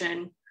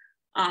protection.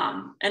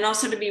 And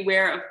also to be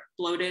aware of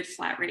bloated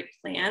flat rate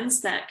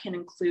plans that can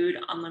include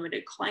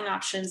unlimited calling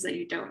options that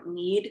you don't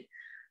need.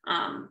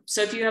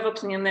 So if you have a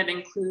plan that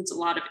includes a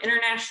lot of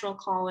international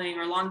calling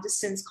or long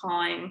distance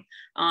calling,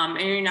 and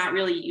you're not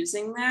really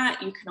using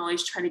that, you can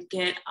always try to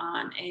get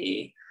on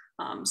a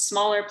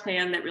smaller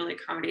plan that really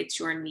accommodates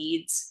your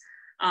needs.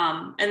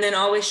 And then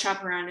always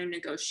shop around and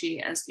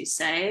negotiate, as we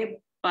say.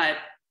 But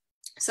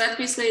so that's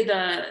basically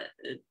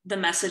the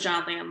message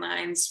on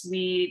landlines.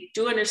 We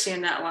do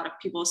understand that a lot of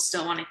people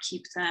still want to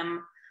keep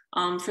them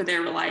for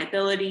their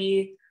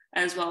reliability,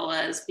 as well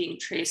as being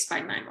traced by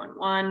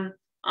 911.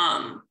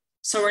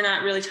 So we're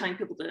not really telling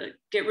people to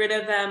get rid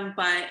of them,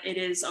 but it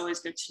is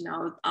always good to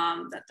know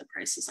that the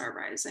prices are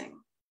rising.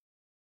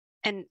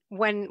 And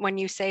when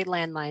you say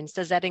landlines,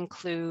 does that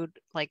include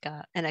like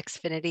an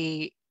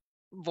Xfinity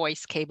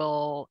voice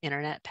cable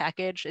internet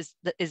package?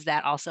 Is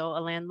that also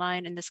a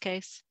landline in this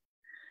case?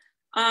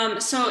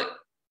 So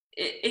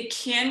it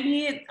can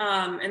be.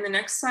 In the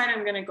next slide,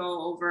 I'm going to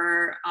go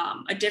over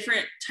a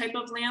different type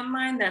of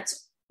landline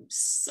that's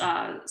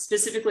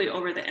specifically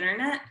over the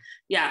internet.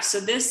 Yeah, so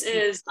this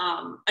is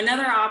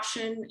another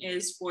option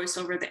is voice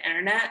over the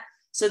internet.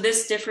 So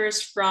this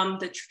differs from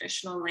the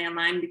traditional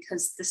landline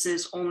because this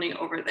is only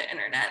over the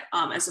internet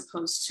as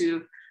opposed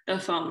to the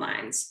phone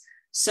lines.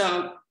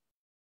 So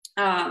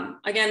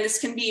again, this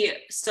can be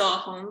still a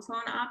home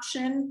phone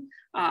option,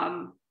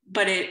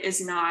 but it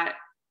is not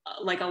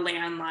like a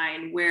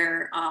landline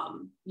where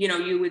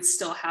you would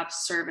still have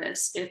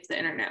service if the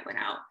internet went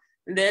out.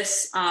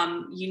 This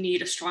you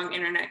need a strong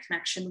internet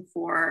connection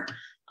for.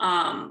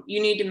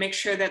 You need to make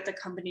sure that the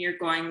company you're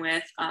going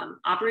with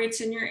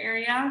operates in your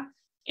area,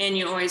 and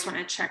you always want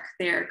to check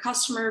their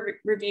customer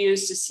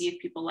reviews to see if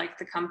people like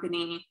the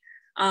company.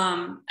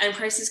 And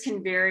prices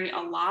can vary a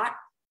lot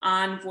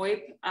on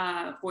VoIP,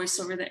 voice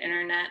over the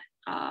internet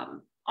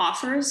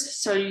offers.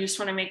 So you just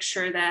want to make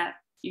sure that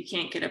you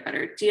can't get a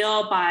better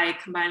deal by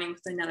combining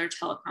with another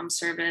telecom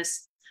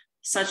service,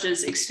 such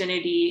as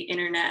Xfinity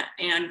internet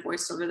and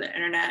voice over the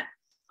internet,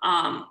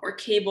 or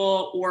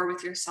cable, or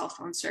with your cell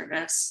phone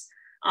service.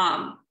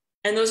 And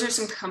those are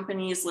some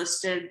companies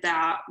listed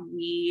that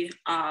we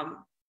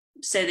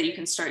say that you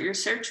can start your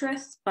search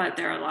with, but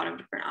there are a lot of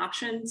different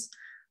options.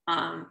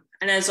 And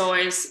as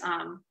always,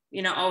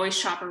 always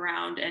shop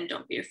around and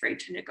don't be afraid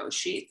to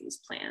negotiate these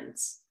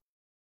plans.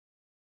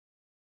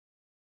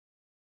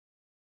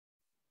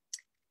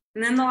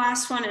 And then the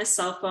last one is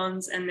cell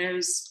phones, and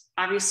there's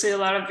obviously a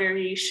lot of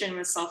variation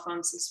with cell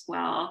phones as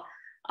well.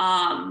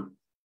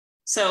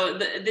 So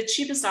the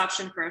cheapest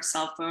option for a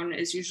cell phone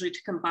is usually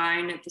to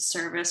combine the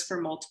service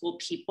for multiple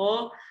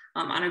people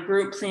on a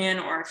group plan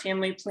or a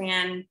family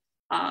plan.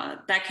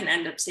 that can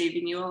end up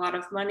saving you a lot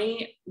of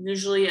money.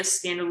 Usually a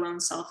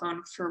standalone cell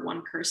phone for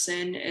one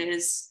person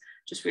is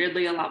just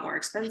weirdly a lot more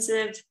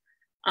expensive.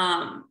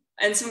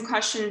 And some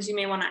questions you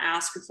may want to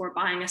ask before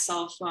buying a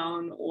cell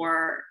phone,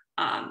 or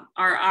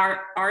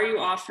are you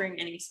offering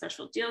any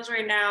special deals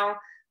right now?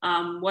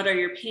 What are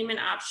your payment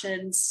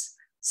options?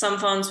 Some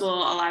phones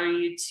will allow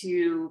you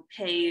to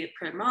pay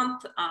per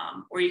month,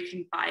 or you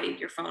can buy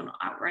your phone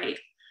outright.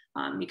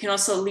 You can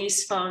also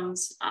lease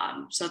phones.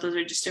 So those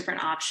are just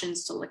different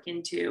options to look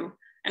into.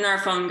 And our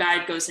phone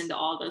guide goes into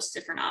all those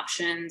different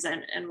options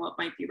and what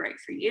might be right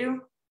for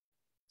you.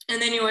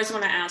 And then you always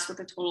want to ask what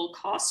the total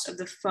cost of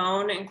the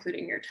phone,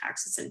 including your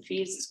taxes and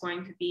fees, is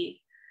going to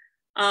be.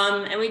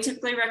 And we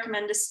typically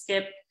recommend to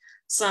skip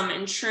some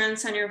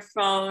insurance on your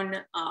phone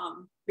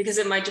because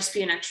it might just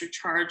be an extra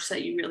charge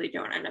that you really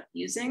don't end up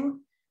using.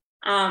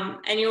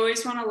 And you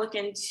always want to look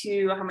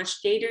into how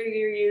much data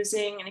you're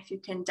using and if you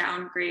can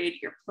downgrade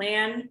your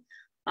plan.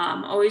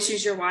 Always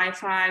use your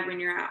Wi-Fi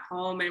when you're at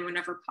home and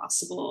whenever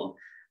possible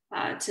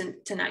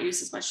to not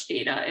use as much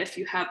data if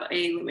you have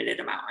a limited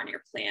amount on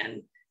your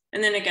plan.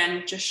 And then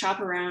again, just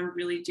shop around,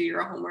 really do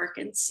your homework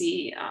and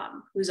see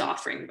who's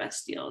offering the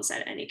best deals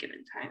at any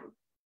given time.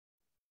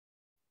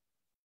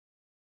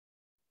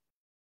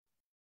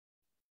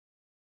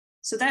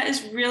 So that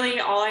is really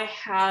all I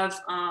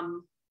have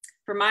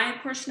for my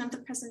portion of the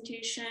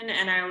presentation.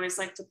 And I always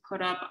like to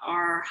put up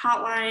our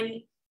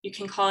hotline. You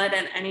can call it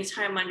at any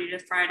time, Monday to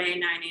Friday,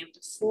 9 a.m. to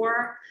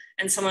 4,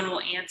 and someone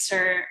will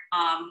answer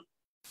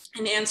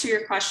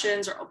your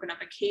questions or open up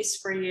a case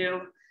for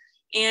you.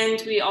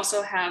 And we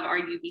also have our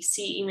UBC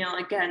email,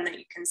 again, that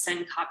you can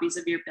send copies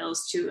of your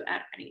bills to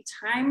at any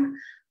time.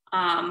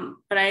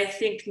 But I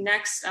think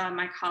next,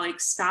 my colleague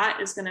Scott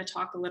is going to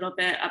talk a little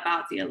bit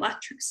about the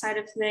electric side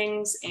of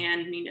things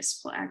and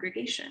municipal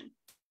aggregation.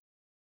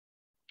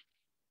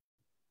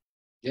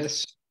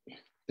 Yes,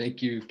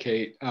 thank you,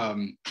 Kate.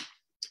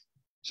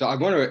 So I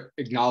want to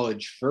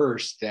acknowledge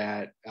first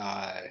that,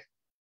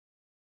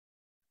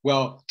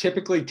 well,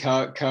 typically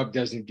CUB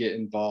doesn't get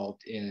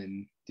involved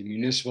in the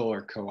municipal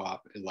or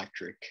co-op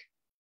electric.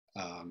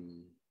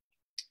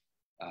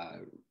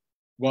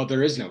 Well,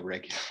 there is no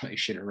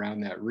regulation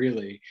around that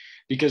really,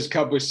 because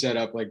CUB was set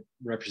up, like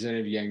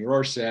Representative Yang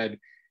Rohr said,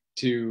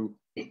 to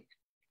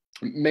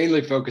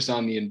mainly focus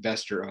on the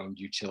investor-owned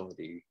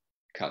utility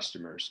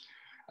customers.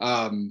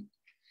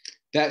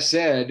 That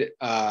said,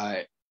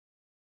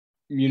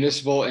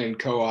 municipal and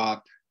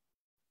co-op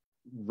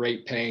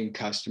rate-paying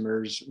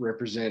customers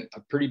represent a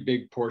pretty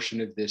big portion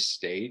of this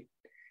state.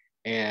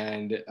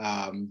 And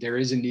there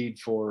is a need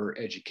for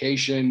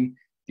education.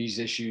 These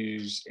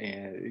issues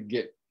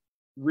get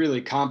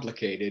really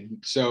complicated.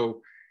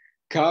 So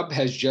CUB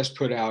has just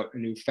put out a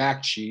new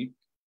fact sheet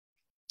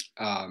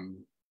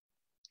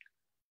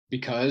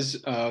because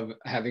of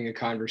having a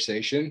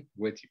conversation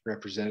with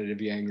Representative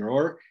Yang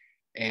Rohr,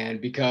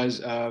 and because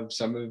of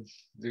some of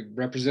the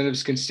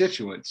representative's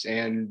constituents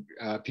and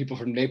people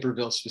from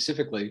Naperville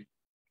specifically.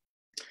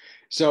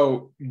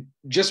 So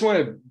just want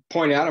to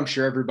point out, I'm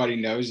sure everybody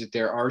knows that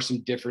there are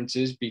some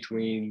differences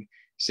between,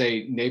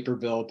 say,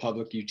 Naperville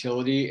Public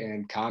Utility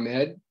and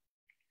ComEd.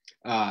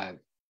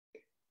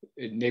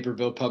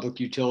 Naperville Public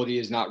Utility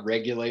is not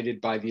regulated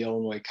by the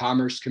Illinois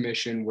Commerce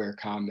Commission, where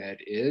ComEd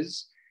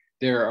is.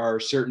 There are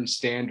certain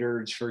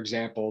standards, for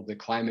example, the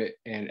Climate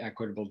and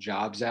Equitable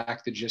Jobs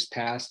Act that just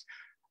passed.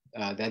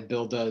 That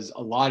bill does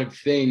a lot of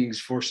things,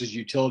 forces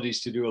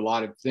utilities to do a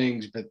lot of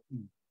things, but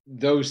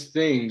those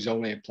things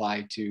only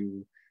apply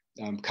to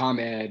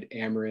ComEd,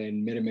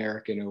 Ameren,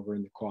 Mid-American over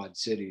in the Quad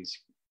Cities.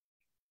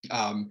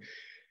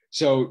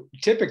 So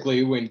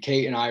typically when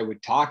Kate and I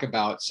would talk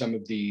about some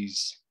of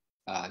these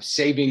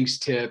savings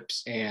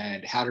tips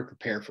and how to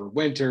prepare for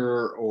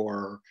winter,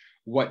 or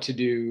what to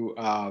do,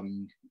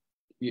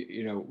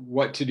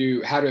 what to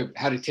do, how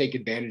to take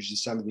advantage of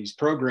some of these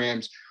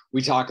programs,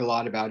 we talk a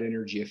lot about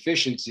energy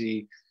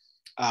efficiency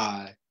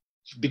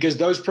because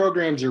those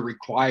programs are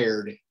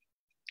required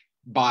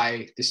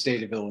by the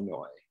state of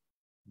Illinois.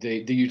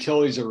 The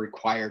utilities are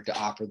required to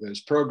offer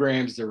those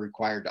programs. They're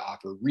required to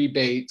offer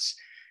rebates.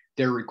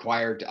 They're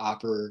required to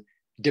offer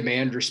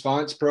demand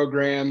response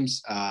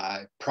programs,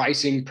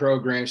 pricing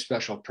programs,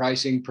 special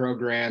pricing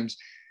programs.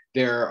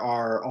 There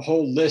are a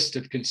whole list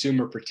of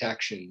consumer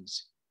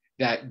protections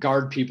that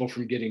guard people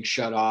from getting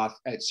shut off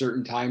at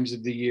certain times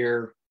of the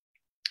year.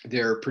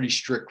 There are pretty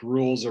strict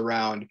rules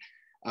around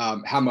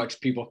how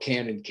much people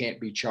can and can't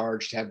be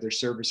charged to have their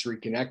service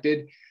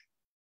reconnected.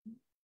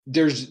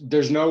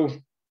 There's no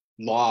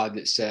law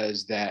that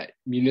says that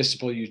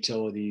municipal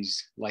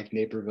utilities like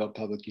Naperville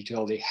Public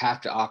Utility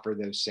have to offer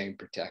those same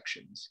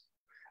protections.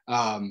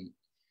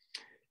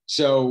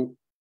 So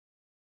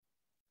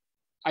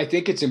I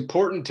think it's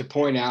important to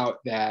point out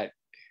that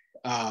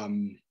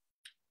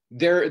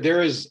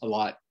there is a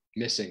lot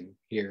missing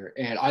here.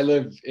 And I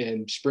live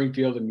in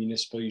Springfield, a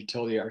municipal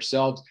utility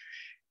ourselves.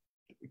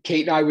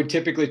 Kate and I would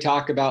typically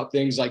talk about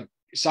things like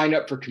sign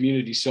up for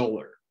community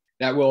solar.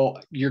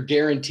 You're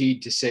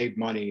guaranteed to save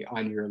money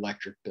on your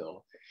electric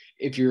bill.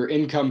 if you're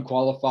income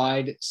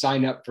qualified,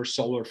 sign up for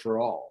Solar for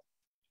All.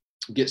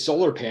 Get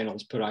solar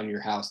panels put on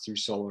your house through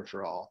Solar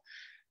for All.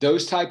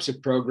 Those types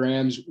of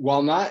programs,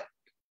 while not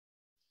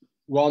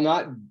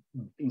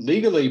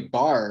legally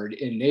barred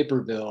in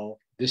Naperville,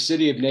 the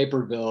city of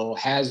Naperville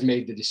has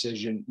made the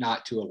decision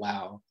not to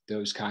allow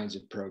those kinds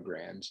of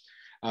programs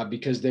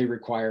because they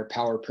require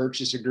power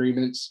purchase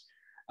agreements.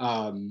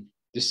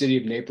 The city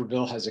of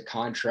Naperville has a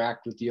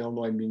contract with the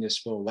Illinois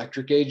Municipal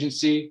Electric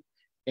Agency,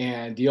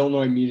 and the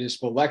Illinois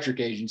Municipal Electric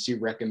Agency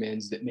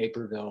recommends that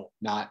Naperville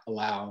not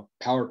allow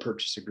power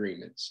purchase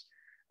agreements.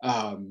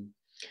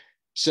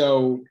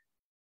 So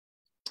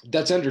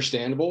that's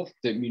understandable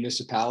that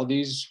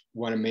municipalities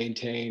want to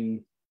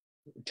maintain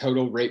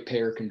total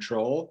ratepayer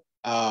control.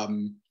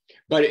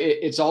 But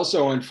it's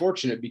also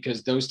unfortunate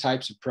because those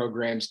types of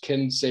programs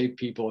can save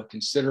people a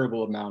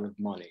considerable amount of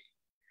money.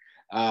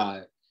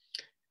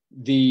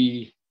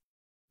 The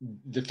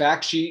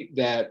fact sheet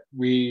that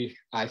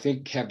I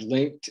think have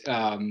linked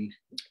the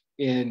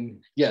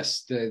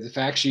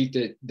fact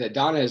sheet that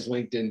Donna has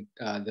linked in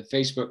the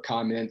Facebook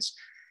comments,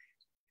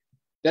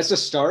 that's a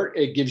start.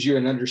 It gives you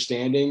an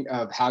understanding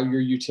of how your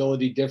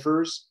utility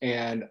differs.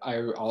 And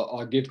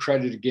I'll give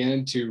credit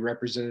again to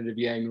Representative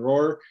Yang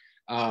Rohr.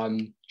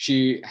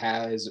 She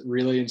has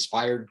really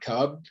inspired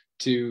CUB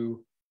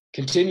to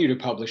continue to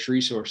publish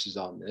resources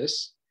on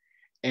this.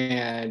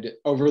 And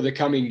over the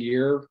coming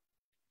year,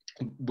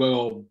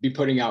 we'll be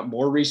putting out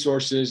more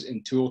resources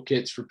and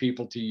toolkits for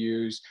people to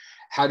use,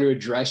 how to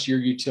address your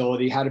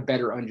utility, how to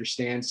better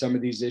understand some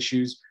of these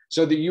issues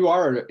so that you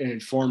are an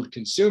informed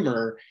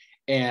consumer.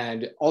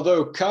 And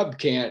although CUB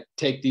can't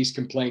take these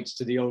complaints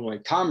to the Illinois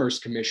Commerce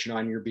Commission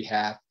on your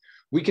behalf,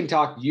 we can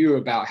talk to you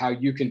about how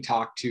you can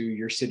talk to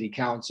your city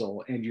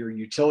council and your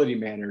utility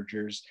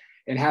managers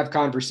and have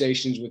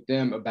conversations with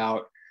them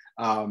about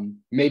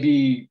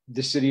maybe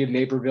the city of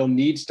Naperville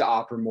needs to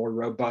offer more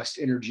robust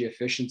energy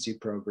efficiency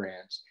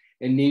programs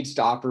and needs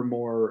to offer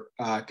more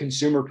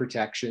consumer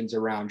protections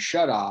around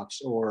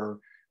shutoffs or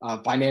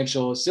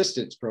financial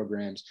assistance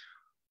programs.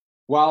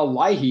 While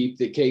LIHEAP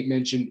that Kate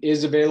mentioned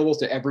is available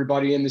to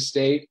everybody in the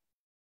state,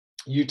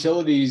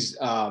 utilities,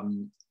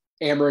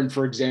 Ameren,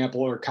 for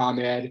example, or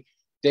ComEd,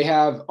 they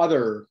have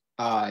other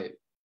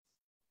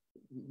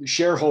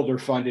shareholder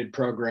funded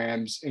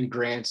programs and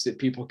grants that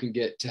people can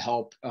get to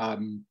help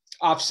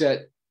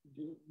offset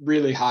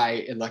really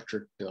high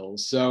electric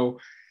bills. So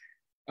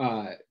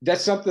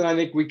that's something I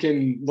think we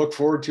can look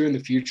forward to in the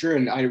future.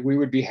 And we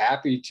would be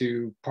happy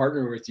to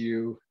partner with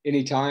you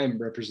anytime,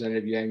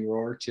 Representative Yang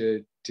Rohr,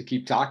 to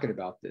keep talking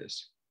about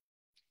this,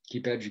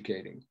 keep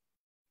educating.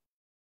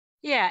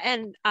 Yeah,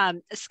 and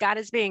Scott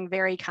is being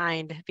very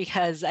kind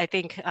because I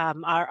think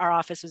our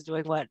office is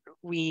doing what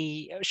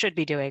we should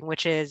be doing,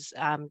 which is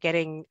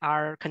getting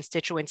our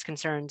constituents'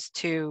 concerns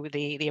to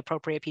the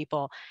appropriate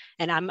people.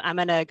 And I'm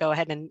going to go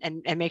ahead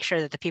and make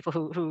sure that the people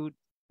who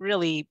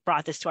really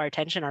brought this to our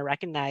attention are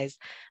recognized,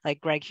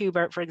 like Greg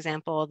Hubert, for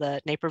example, the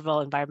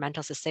Naperville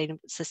Environmental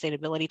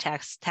Sustainability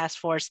Task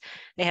Force.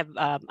 They have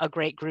a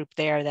great group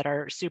there that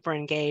are super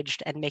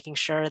engaged and making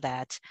sure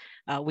that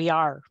we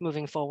are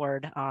moving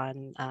forward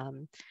on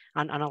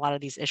a lot of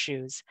these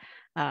issues.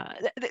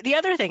 The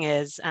other thing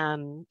is,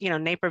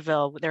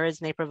 Naperville, there is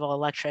Naperville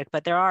Electric,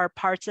 but there are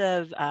parts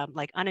of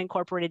like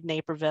unincorporated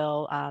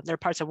Naperville, there are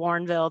parts of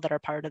Warrenville that are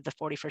part of the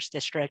 41st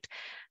district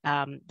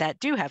that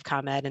do have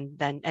ComEd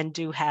and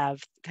do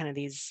have kind of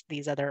these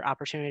other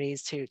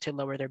opportunities to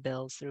lower their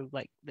bills through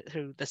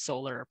the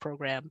solar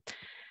program.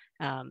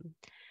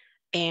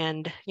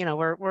 And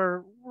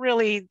we're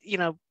really,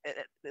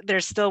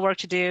 there's still work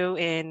to do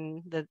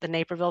in the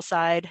Naperville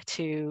side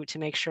to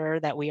make sure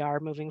that we are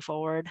moving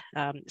forward.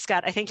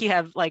 Scott, I think you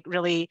have like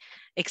really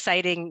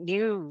exciting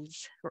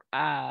news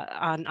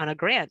on a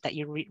grant that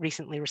you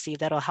recently received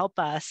that'll help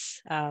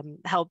us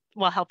help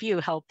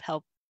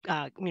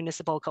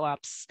municipal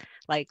co-ops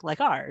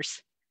like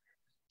ours.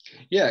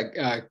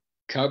 Yeah,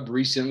 CUB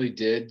recently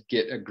did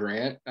get a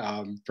grant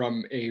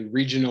from a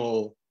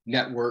regional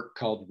network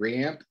called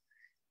REAMP.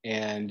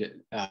 And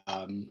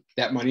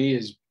that money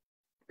is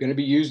going to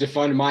be used to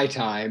fund my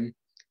time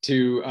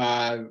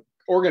to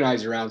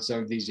organize around some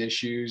of these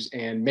issues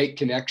and make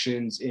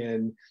connections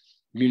in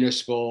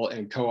municipal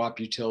and co-op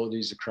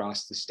utilities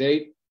across the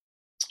state.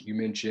 You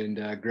mentioned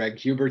Greg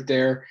Hubert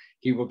there.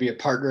 He will be a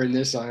partner in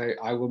this.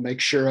 I will make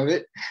sure of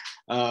it.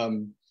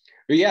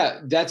 But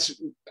yeah,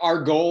 that's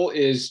our goal,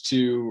 is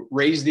to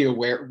raise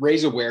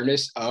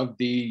awareness of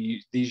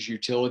these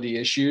utility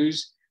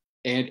issues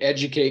and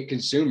educate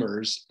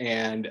consumers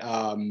and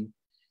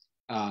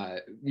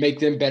make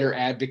them better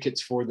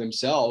advocates for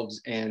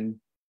themselves. And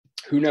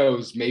who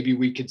knows, maybe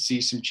we could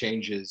see some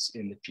changes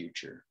in the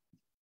future.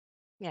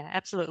 Yeah,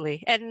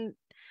 absolutely. And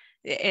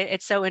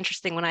it's so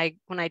interesting when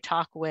I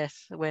talk with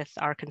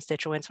our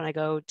constituents, when I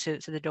go to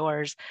the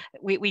doors,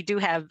 we do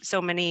have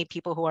so many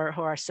people who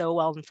are so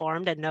well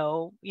informed and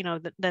know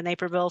the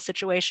Naperville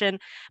situation,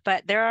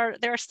 but there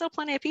are still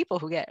plenty of people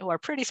who are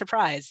pretty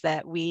surprised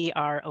that we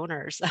are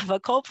owners of a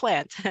coal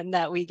plant and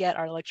that we get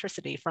our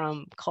electricity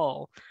from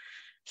coal.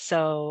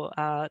 So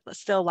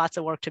still lots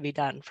of work to be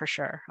done for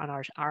sure on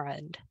our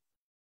end.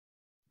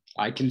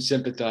 I can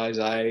sympathize.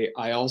 I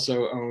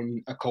also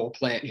own a coal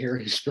plant here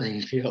in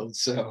Springfield,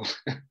 so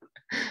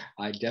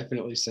I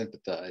definitely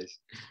sympathize.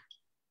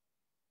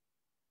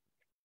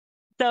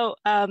 So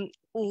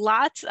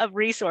lots of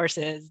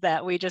resources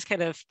that we just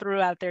kind of threw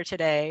out there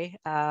today.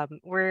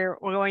 We're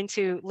going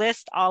to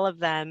list all of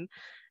them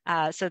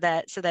so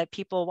that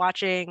people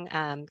watching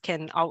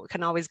can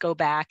always go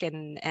back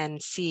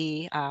and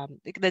see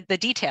the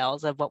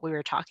details of what we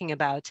were talking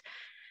about.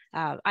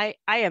 I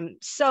am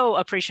so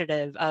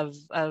appreciative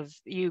of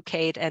you,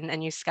 Kate,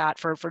 and you, Scott,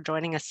 for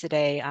joining us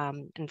today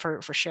and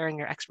for sharing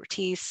your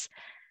expertise.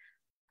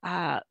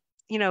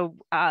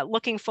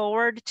 Looking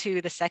forward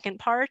to the second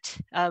part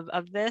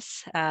of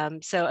this.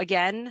 So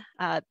again,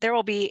 there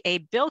will be a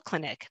bill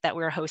clinic that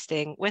we're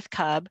hosting with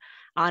Cub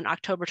on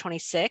October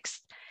 26th.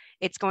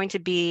 It's going to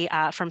be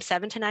from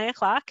 7 to 9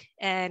 o'clock,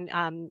 and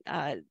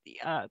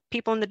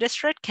people in the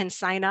district can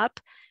sign up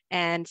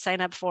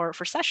for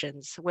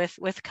sessions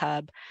with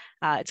Cub.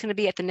 It's going to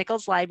be at the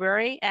Nichols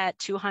Library at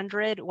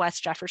 200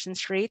 West Jefferson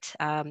Street.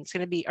 It's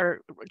going to be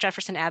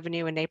Jefferson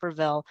Avenue in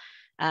Naperville.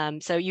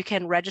 So you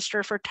can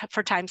register for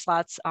time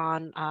slots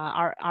on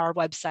our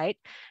website.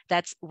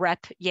 That's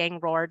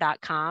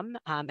repyangrohr.com.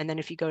 And then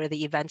if you go to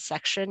the events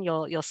section,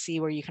 you'll see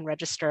where you can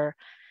register.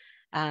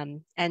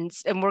 And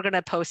we're going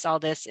to post all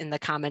this in the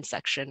comments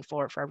section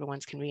for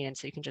everyone's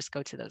convenience. So you can just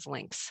go to those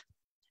links.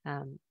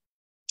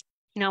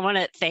 I want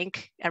to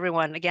thank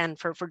everyone again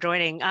for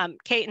joining.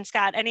 Kate and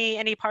Scott,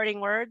 any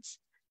parting words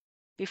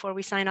before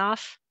we sign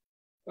off?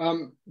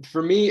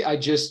 For me, I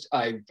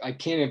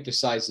can't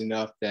emphasize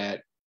enough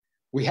that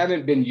we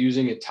haven't been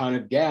using a ton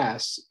of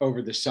gas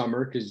over the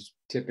summer because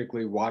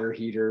typically water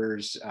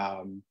heaters,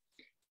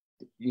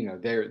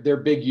 they're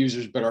big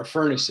users, but our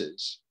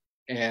furnaces.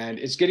 And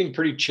it's getting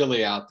pretty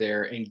chilly out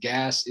there, and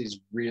gas is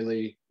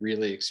really,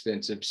 really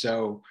expensive.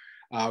 So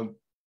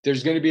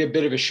there's going to be a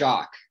bit of a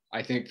shock,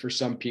 I think, for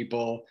some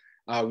people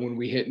when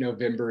we hit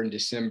November and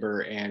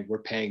December and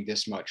we're paying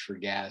this much for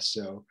gas.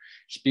 So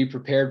just be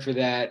prepared for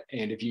that.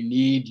 And if you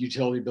need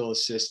utility bill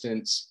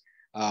assistance,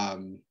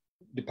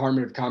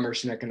 Department of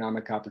Commerce and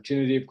Economic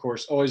Opportunity, of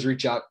course, always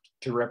reach out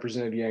to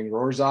Representative Yang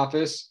Rohr's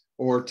office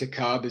or to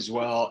Cub as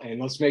well. And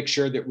let's make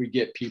sure that we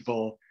get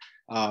people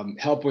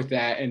help with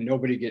that and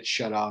nobody gets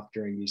shut off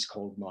during these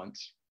cold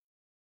months.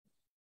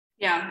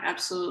 Yeah,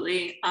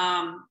 absolutely.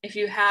 If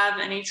you have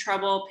any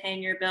trouble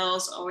paying your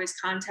bills, always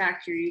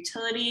contact your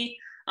utility,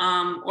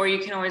 or you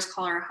can always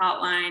call our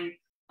hotline,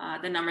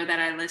 the number that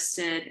I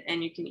listed,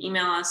 and you can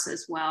email us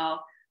as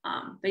well.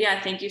 But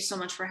yeah, thank you so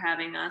much for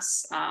having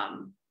us.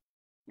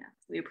 Yeah,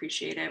 we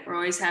appreciate it. We're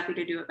always happy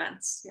to do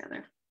events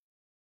together.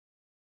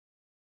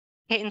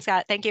 Kate and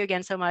Scott, thank you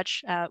again so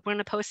much. We're going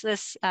to post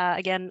this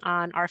again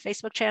on our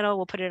Facebook channel.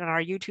 We'll put it on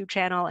our YouTube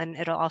channel, and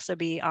it'll also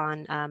be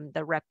on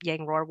the Rep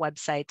Yang Rohr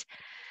website.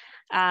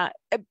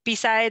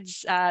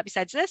 Besides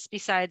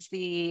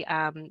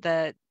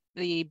the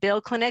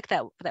bill clinic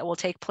that will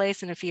take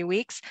place in a few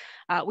weeks,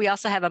 we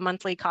also have a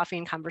monthly coffee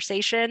and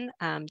conversation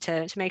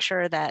to make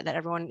sure that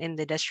everyone in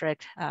the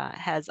district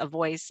has a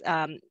voice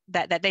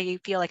that they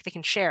feel like they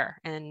can share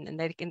and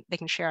they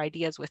can share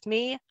ideas with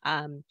me.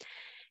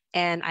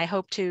 And I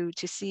hope to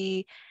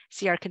see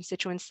our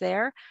constituents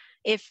there.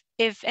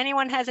 If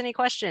anyone has any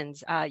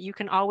questions, you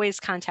can always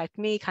contact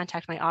me,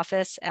 contact my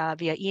office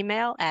via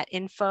email at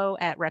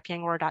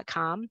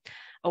info@repyangrohr.com,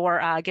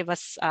 or give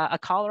us a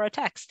call or a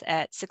text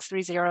at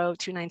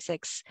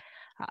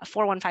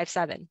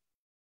 630-296-4157.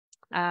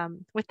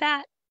 With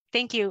that,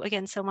 thank you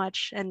again so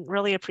much, and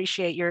really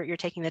appreciate your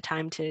taking the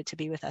time to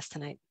be with us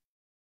tonight.